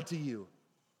multiplied to you.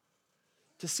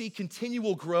 To see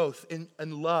continual growth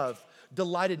in love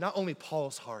delighted not only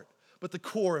Paul's heart, but the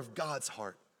core of God's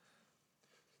heart.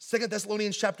 2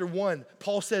 Thessalonians chapter 1,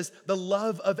 Paul says, the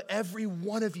love of every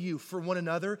one of you for one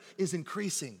another is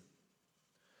increasing.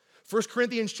 1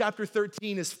 Corinthians chapter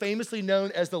 13 is famously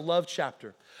known as the love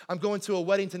chapter. I'm going to a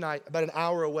wedding tonight, about an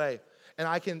hour away, and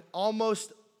I can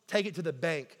almost take it to the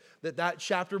bank that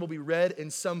chapter will be read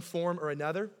in some form or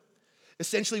another.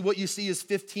 Essentially, what you see is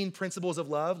 15 principles of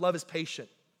love. Love is patient.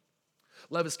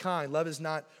 Love is kind. Love is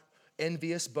not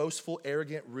envious, boastful,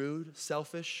 arrogant, rude,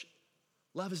 selfish.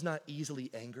 Love is not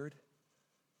easily angered,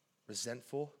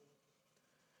 resentful,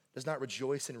 does not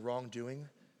rejoice in wrongdoing,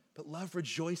 but love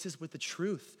rejoices with the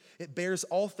truth. It bears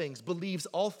all things, believes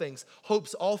all things,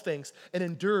 hopes all things, and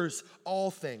endures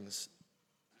all things.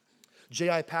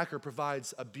 J.I. Packer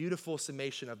provides a beautiful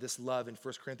summation of this love in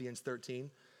 1 Corinthians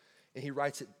 13, and he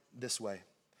writes it this way.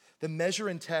 The measure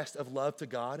and test of love to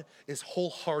God is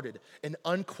wholehearted and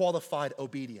unqualified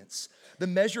obedience. The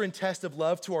measure and test of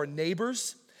love to our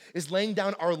neighbors is laying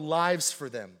down our lives for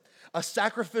them. A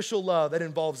sacrificial love that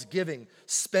involves giving,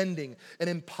 spending, and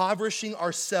impoverishing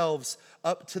ourselves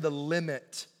up to the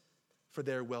limit for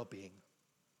their well-being.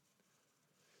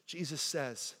 Jesus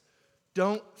says,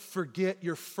 don't forget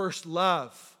your first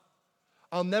love.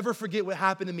 I'll never forget what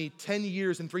happened to me 10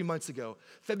 years and 3 months ago.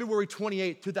 February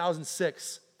 28,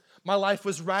 2006. My life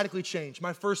was radically changed.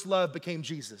 My first love became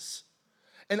Jesus.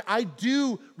 And I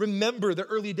do remember the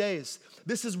early days.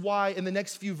 This is why in the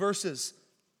next few verses,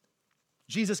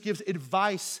 Jesus gives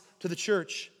advice to the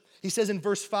church. He says in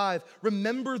verse 5,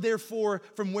 remember therefore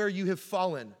from where you have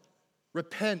fallen.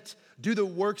 Repent, do the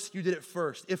works you did at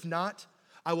first. If not,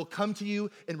 I will come to you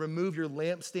and remove your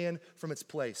lampstand from its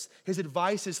place. His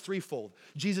advice is threefold.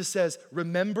 Jesus says,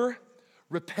 remember,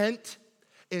 repent,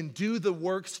 and do the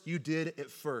works you did at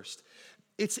first.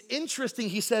 It's interesting,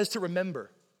 he says, to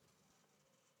remember.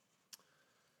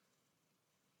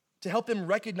 To help them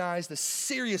recognize the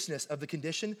seriousness of the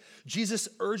condition, Jesus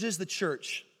urges the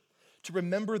church to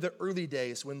remember the early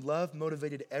days when love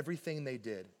motivated everything they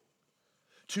did.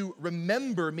 To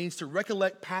remember means to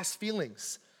recollect past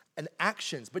feelings and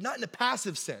actions, but not in a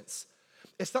passive sense.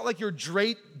 It's not like you're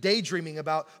daydreaming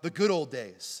about the good old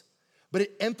days, but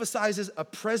it emphasizes a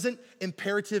present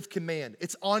imperative command.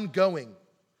 It's ongoing,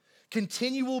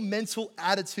 continual mental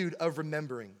attitude of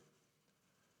remembering.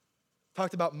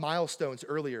 Talked about milestones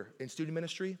earlier in student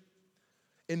ministry.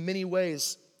 In many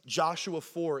ways, Joshua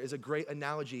 4 is a great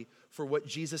analogy for what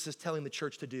Jesus is telling the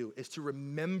church to do, is to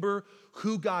remember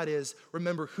who God is,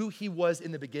 remember who he was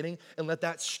in the beginning, and let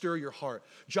that stir your heart.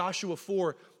 Joshua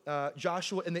 4,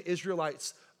 Joshua and the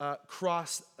Israelites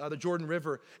cross the Jordan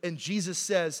River, and Jesus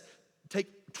says,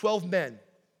 take 12 men.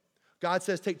 God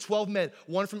says, take 12 men,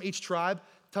 one from each tribe,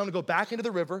 tell them to go back into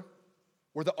the river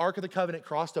where the Ark of the Covenant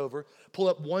crossed over, pull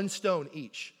up one stone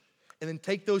each, and then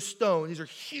take those stones, these are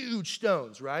huge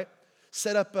stones, right?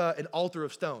 Set up an altar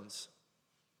of stones.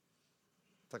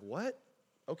 It's like, what?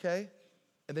 Okay.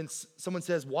 And then someone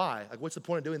says, why? Like, what's the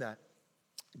point of doing that?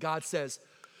 God says,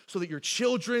 so that your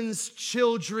children's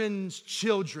children's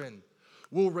children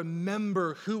will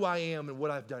remember who I am and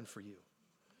what I've done for you.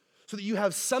 So that you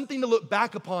have something to look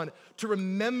back upon to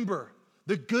remember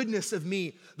the goodness of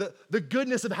me, the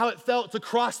goodness of how it felt to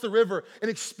cross the river and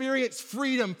experience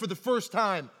freedom for the first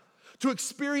time, to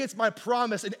experience my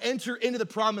promise and enter into the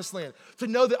promised land, to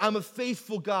know that I'm a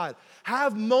faithful God.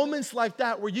 Have moments like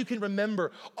that where you can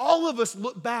remember. All of us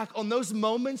look back on those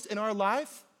moments in our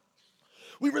life.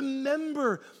 We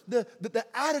remember the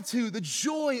attitude, the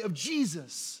joy of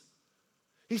Jesus.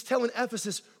 He's telling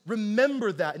Ephesus,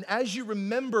 remember that. And as you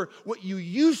remember what you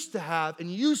used to have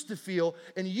and used to feel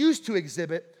and used to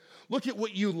exhibit, look at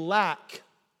what you lack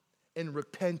and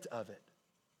repent of it.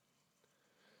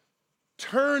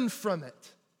 Turn from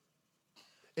it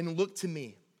and look to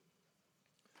me.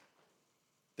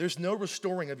 There's no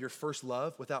restoring of your first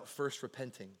love without first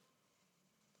repenting.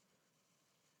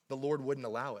 The Lord wouldn't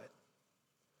allow it.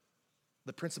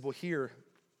 The principle here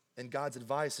and God's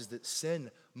advice is that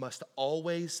sin must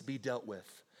always be dealt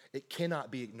with. It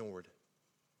cannot be ignored.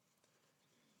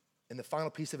 And the final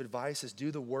piece of advice is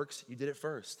do the works you did at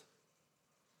first.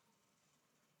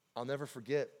 I'll never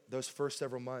forget those first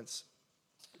several months.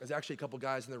 There's actually a couple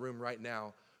guys in the room right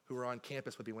now who were on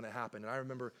campus with me when it happened. And I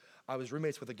remember I was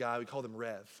roommates with a guy, we called him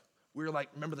Rev. We were like,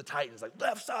 remember the Titans, like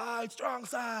left side, strong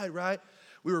side, right?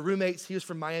 We were roommates. He was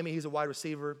from Miami. He's a wide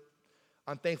receiver.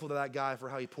 I'm thankful to that guy for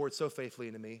how he poured so faithfully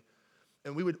into me.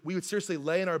 And we would seriously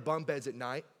lay in our bunk beds at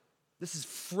night. This is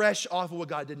fresh off of what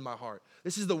God did in my heart.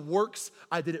 This is the works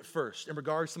I did at first. In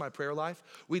regards to my prayer life,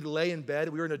 we'd lay in bed.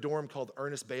 We were in a dorm called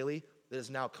Ernest Bailey that is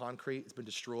now concrete. It's been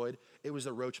destroyed. It was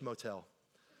a Roach Motel.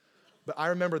 But I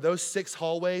remember those 6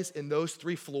 hallways and those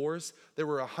 3 floors, there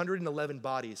were 111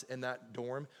 bodies in that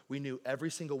dorm. We knew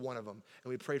every single one of them, and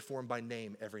we prayed for them by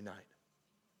name every night.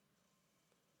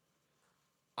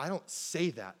 I don't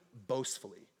say that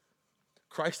boastfully.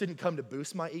 Christ didn't come to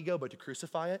boost my ego, but to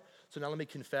crucify it. So now let me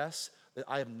confess that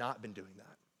I have not been doing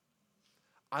that.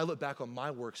 I look back on my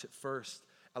works at first.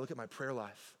 I look at my prayer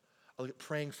life. I look at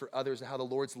praying for others and how the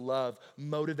Lord's love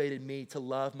motivated me to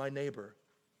love my neighbor.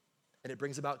 And it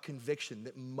brings about conviction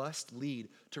that must lead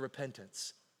to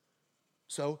repentance.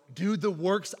 So do the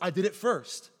works I did at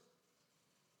first.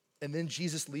 And then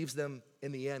Jesus leaves them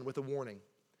in the end with a warning.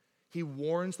 He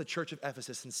warns the church of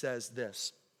Ephesus and says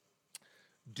this,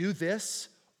 do this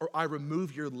or I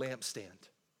remove your lampstand.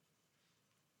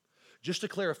 Just to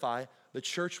clarify, the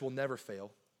church will never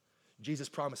fail. Jesus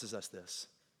promises us this.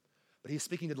 But he's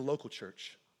speaking to the local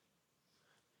church.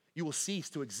 You will cease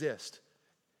to exist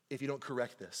if you don't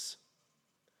correct this.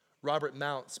 Robert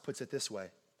Mounts puts it this way,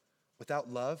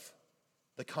 without love,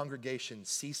 the congregation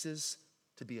ceases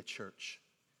to be a church.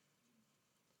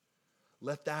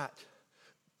 Let that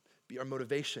be our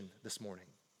motivation this morning.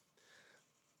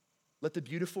 Let the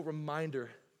beautiful reminder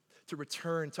to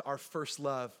return to our first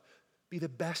love be the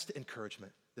best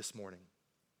encouragement this morning.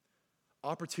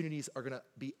 Opportunities are going to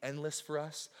be endless for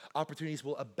us. Opportunities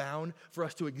will abound for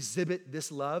us to exhibit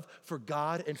this love for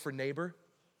God and for neighbor.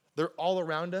 They're all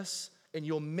around us, and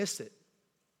you'll miss it.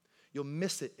 You'll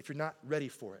miss it if you're not ready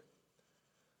for it.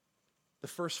 The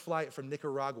first flight from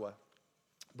Nicaragua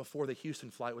before the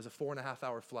Houston flight was a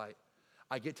 4.5-hour flight.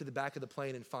 I get to the back of the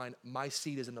plane and find my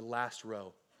seat is in the last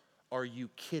row. Are you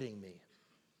kidding me?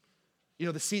 You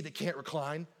know, the seat that can't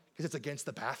recline because it's against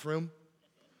the bathroom.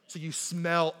 So you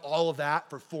smell all of that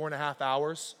for 4.5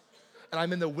 hours. And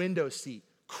I'm in the window seat,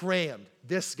 crammed,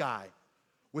 this guy,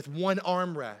 with one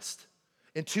armrest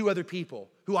and 2 other people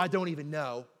who I don't even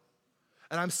know.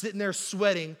 And I'm sitting there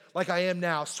sweating like I am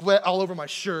now, sweat all over my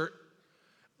shirt.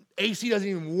 AC doesn't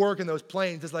even work in those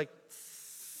planes. It's like,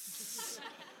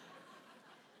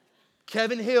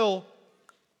 Kevin Hill,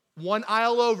 1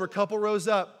 aisle over, couple rows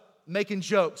up, making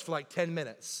jokes for like 10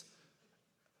 minutes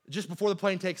just before the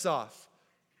plane takes off.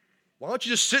 Why don't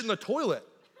you just sit in the toilet?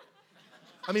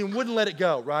 I mean, wouldn't let it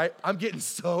go, right? I'm getting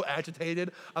so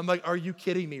agitated. I'm like, are you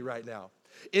kidding me right now?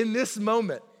 In this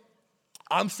moment,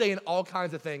 I'm saying all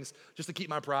kinds of things just to keep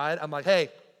my pride. I'm like, hey,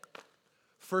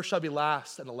 first shall be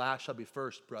last and the last shall be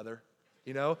first, brother.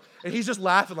 You know? And he's just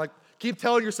laughing like, keep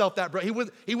telling yourself that, bro. He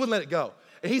wouldn't let it go.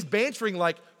 And he's bantering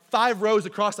like 5 rows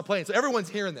across the plane. So everyone's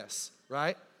hearing this,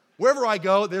 right? Wherever I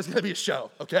go, there's gonna be a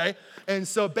show, okay? And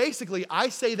so basically, I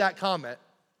say that comment,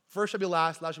 first shall be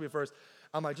last shall be first.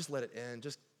 I'm like, just let it in,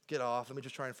 just get off. Let me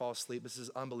just try and fall asleep. This is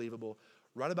unbelievable.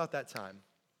 Right about that time,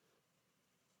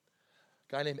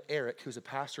 a guy named Eric, who's a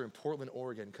pastor in Portland,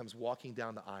 Oregon, comes walking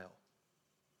down the aisle.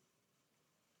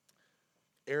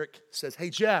 Eric says, hey,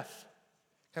 Jeff,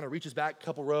 kind of reaches back a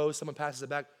couple rows. Someone passes it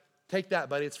back. Take that,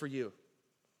 buddy, it's for you.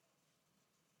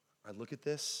 I look at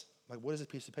this. I'm like, what is this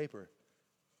piece of paper?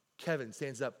 Kevin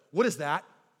stands up. What is that?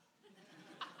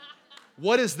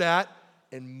 What is that?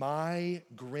 And my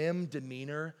grim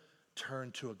demeanor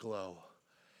turned to a glow.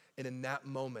 And in that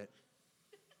moment,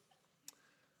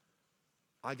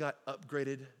 I got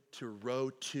upgraded to row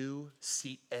 2,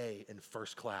 seat A in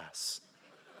first class.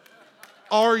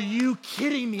 Are you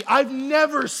kidding me? I've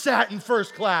never sat in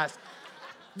first class.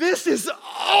 This is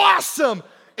awesome.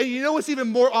 And you know what's even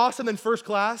more awesome than first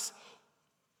class?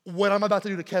 What I'm about to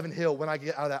do to Kevin Hill when I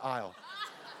get out of that aisle.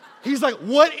 He's like,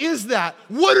 what is that?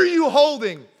 What are you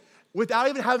holding? Without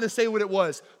even having to say what it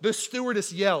was, the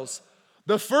stewardess yells,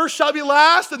 the first shall be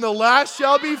last and the last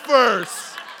shall be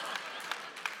first.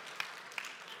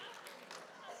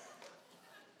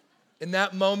 In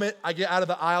that moment, I get out of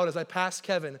the aisle, and as I pass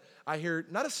Kevin, I hear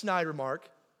not a snide remark,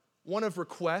 one of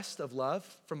request of love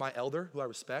from my elder, who I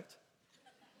respect.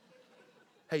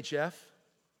 Hey, Jeff,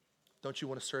 don't you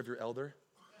want to serve your elder?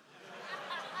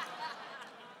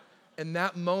 In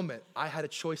that moment, I had a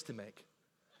choice to make,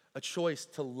 a choice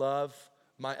to love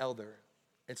my elder.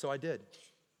 And so I did.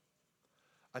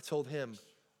 I told him,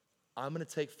 I'm going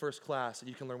to take first class, and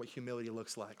you can learn what humility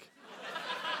looks like.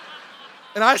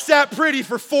 And I sat pretty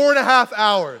for 4.5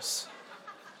 hours.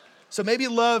 So maybe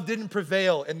love didn't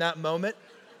prevail in that moment.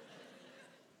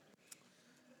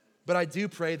 But I do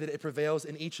pray that it prevails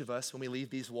in each of us when we leave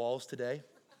these walls today.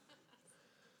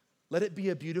 Let it be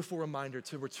a beautiful reminder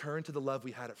to return to the love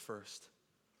we had at first.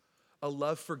 A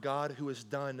love for God who has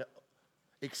done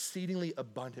exceedingly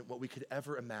abundant what we could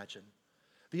ever imagine.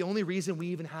 The only reason we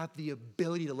even have the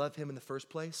ability to love him in the first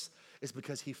place is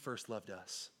because he first loved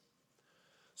us.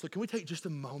 So can we take just a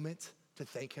moment to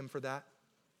thank him for that?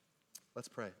 Let's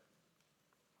pray.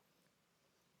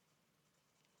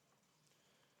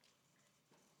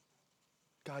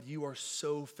 God, you are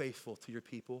so faithful to your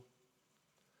people.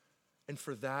 And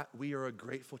for that, we are a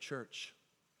grateful church.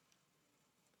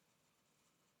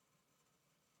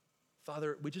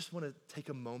 Father, we just want to take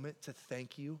a moment to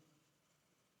thank you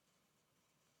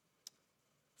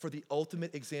for the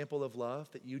ultimate example of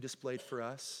love that you displayed for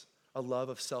us, a love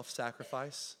of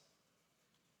self-sacrifice,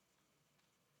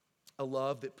 a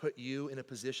love that put you in a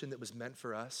position that was meant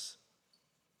for us,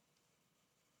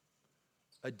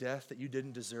 a death that you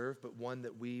didn't deserve, but one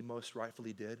that we most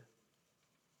rightfully did.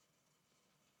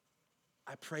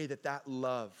 I pray that that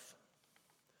love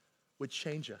would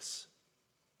change us.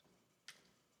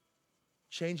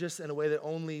 Change us in a way that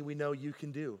only we know you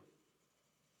can do.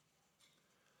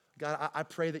 God, I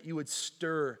pray that you would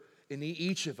stir in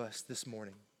each of us this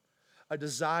morning a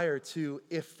desire to,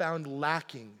 if found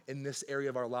lacking in this area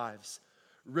of our lives,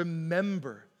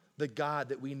 remember the God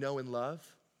that we know and love.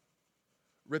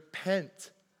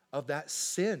 Repent of that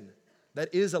sin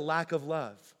that is a lack of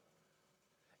love.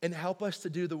 And help us to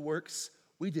do the works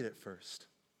we did at first.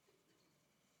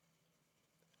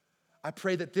 I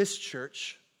pray that this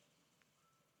church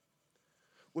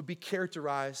would be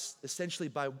characterized essentially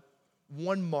by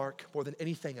one mark more than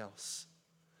anything else.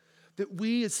 That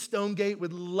we as Stonegate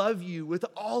would love you with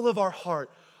all of our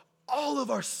heart, all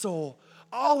of our soul,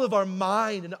 all of our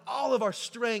mind, and all of our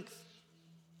strength.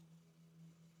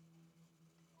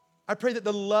 I pray that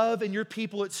the love in your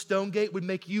people at Stonegate would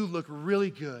make you look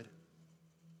really good.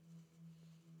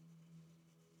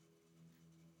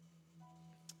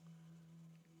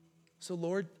 So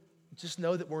Lord, just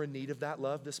know that we're in need of that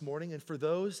love this morning. And for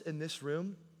those in this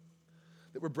room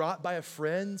that were brought by a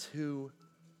friend who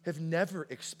have never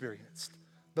experienced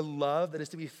the love that is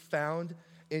to be found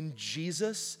in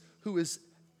Jesus, who is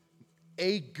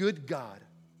a good God,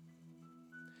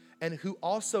 and who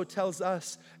also tells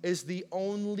us is the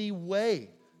only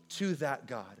way to that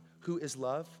God, who is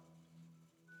love.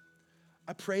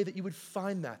 I pray that you would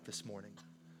find that this morning,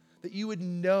 that you would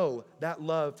know that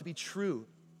love to be true.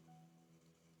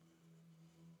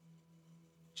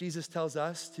 Jesus tells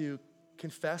us to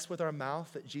confess with our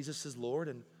mouth that Jesus is Lord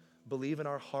and believe in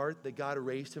our heart that God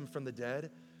raised him from the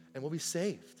dead, and we'll be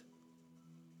saved.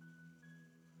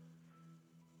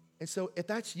 And so if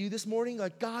that's you this morning,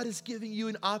 like God is giving you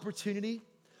an opportunity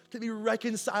to be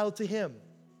reconciled to him.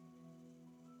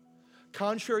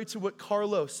 Contrary to what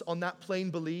Carlos on that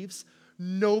plane believes,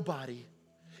 nobody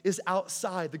is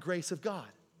outside the grace of God.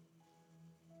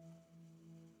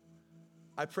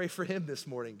 I pray for him this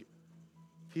morning.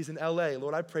 He's in LA.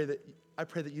 Lord, I pray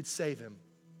that you'd save him.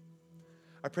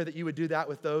 I pray that you would do that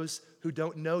with those who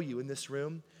don't know you in this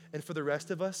room. And for the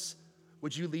rest of us,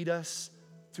 would you lead us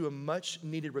to a much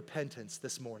needed repentance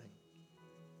this morning?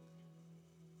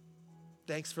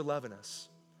 Thanks for loving us.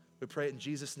 We pray it in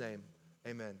Jesus' name.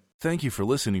 Amen. Thank you for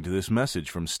listening to this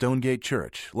message from Stonegate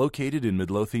Church, located in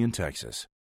Midlothian, Texas.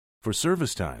 For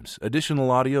service times,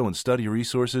 additional audio and study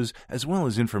resources, as well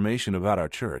as information about our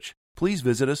church, please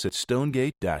visit us at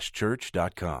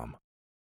stonegate-church.com.